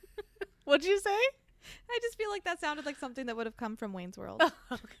 World. what'd you say? I just feel like that sounded like something that would have come from Wayne's World.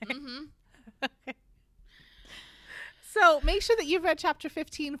 Okay. Mm-hmm. Okay. So make sure that you've read chapter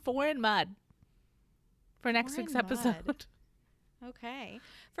 15, 4 in Mud, for next Four in week's episode. Mud. Okay.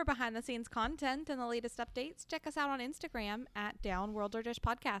 For behind the scenes content and the latest updates, check us out on Instagram at Downworlder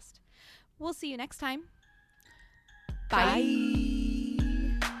Podcast. We'll see you next time. Bye. Bye.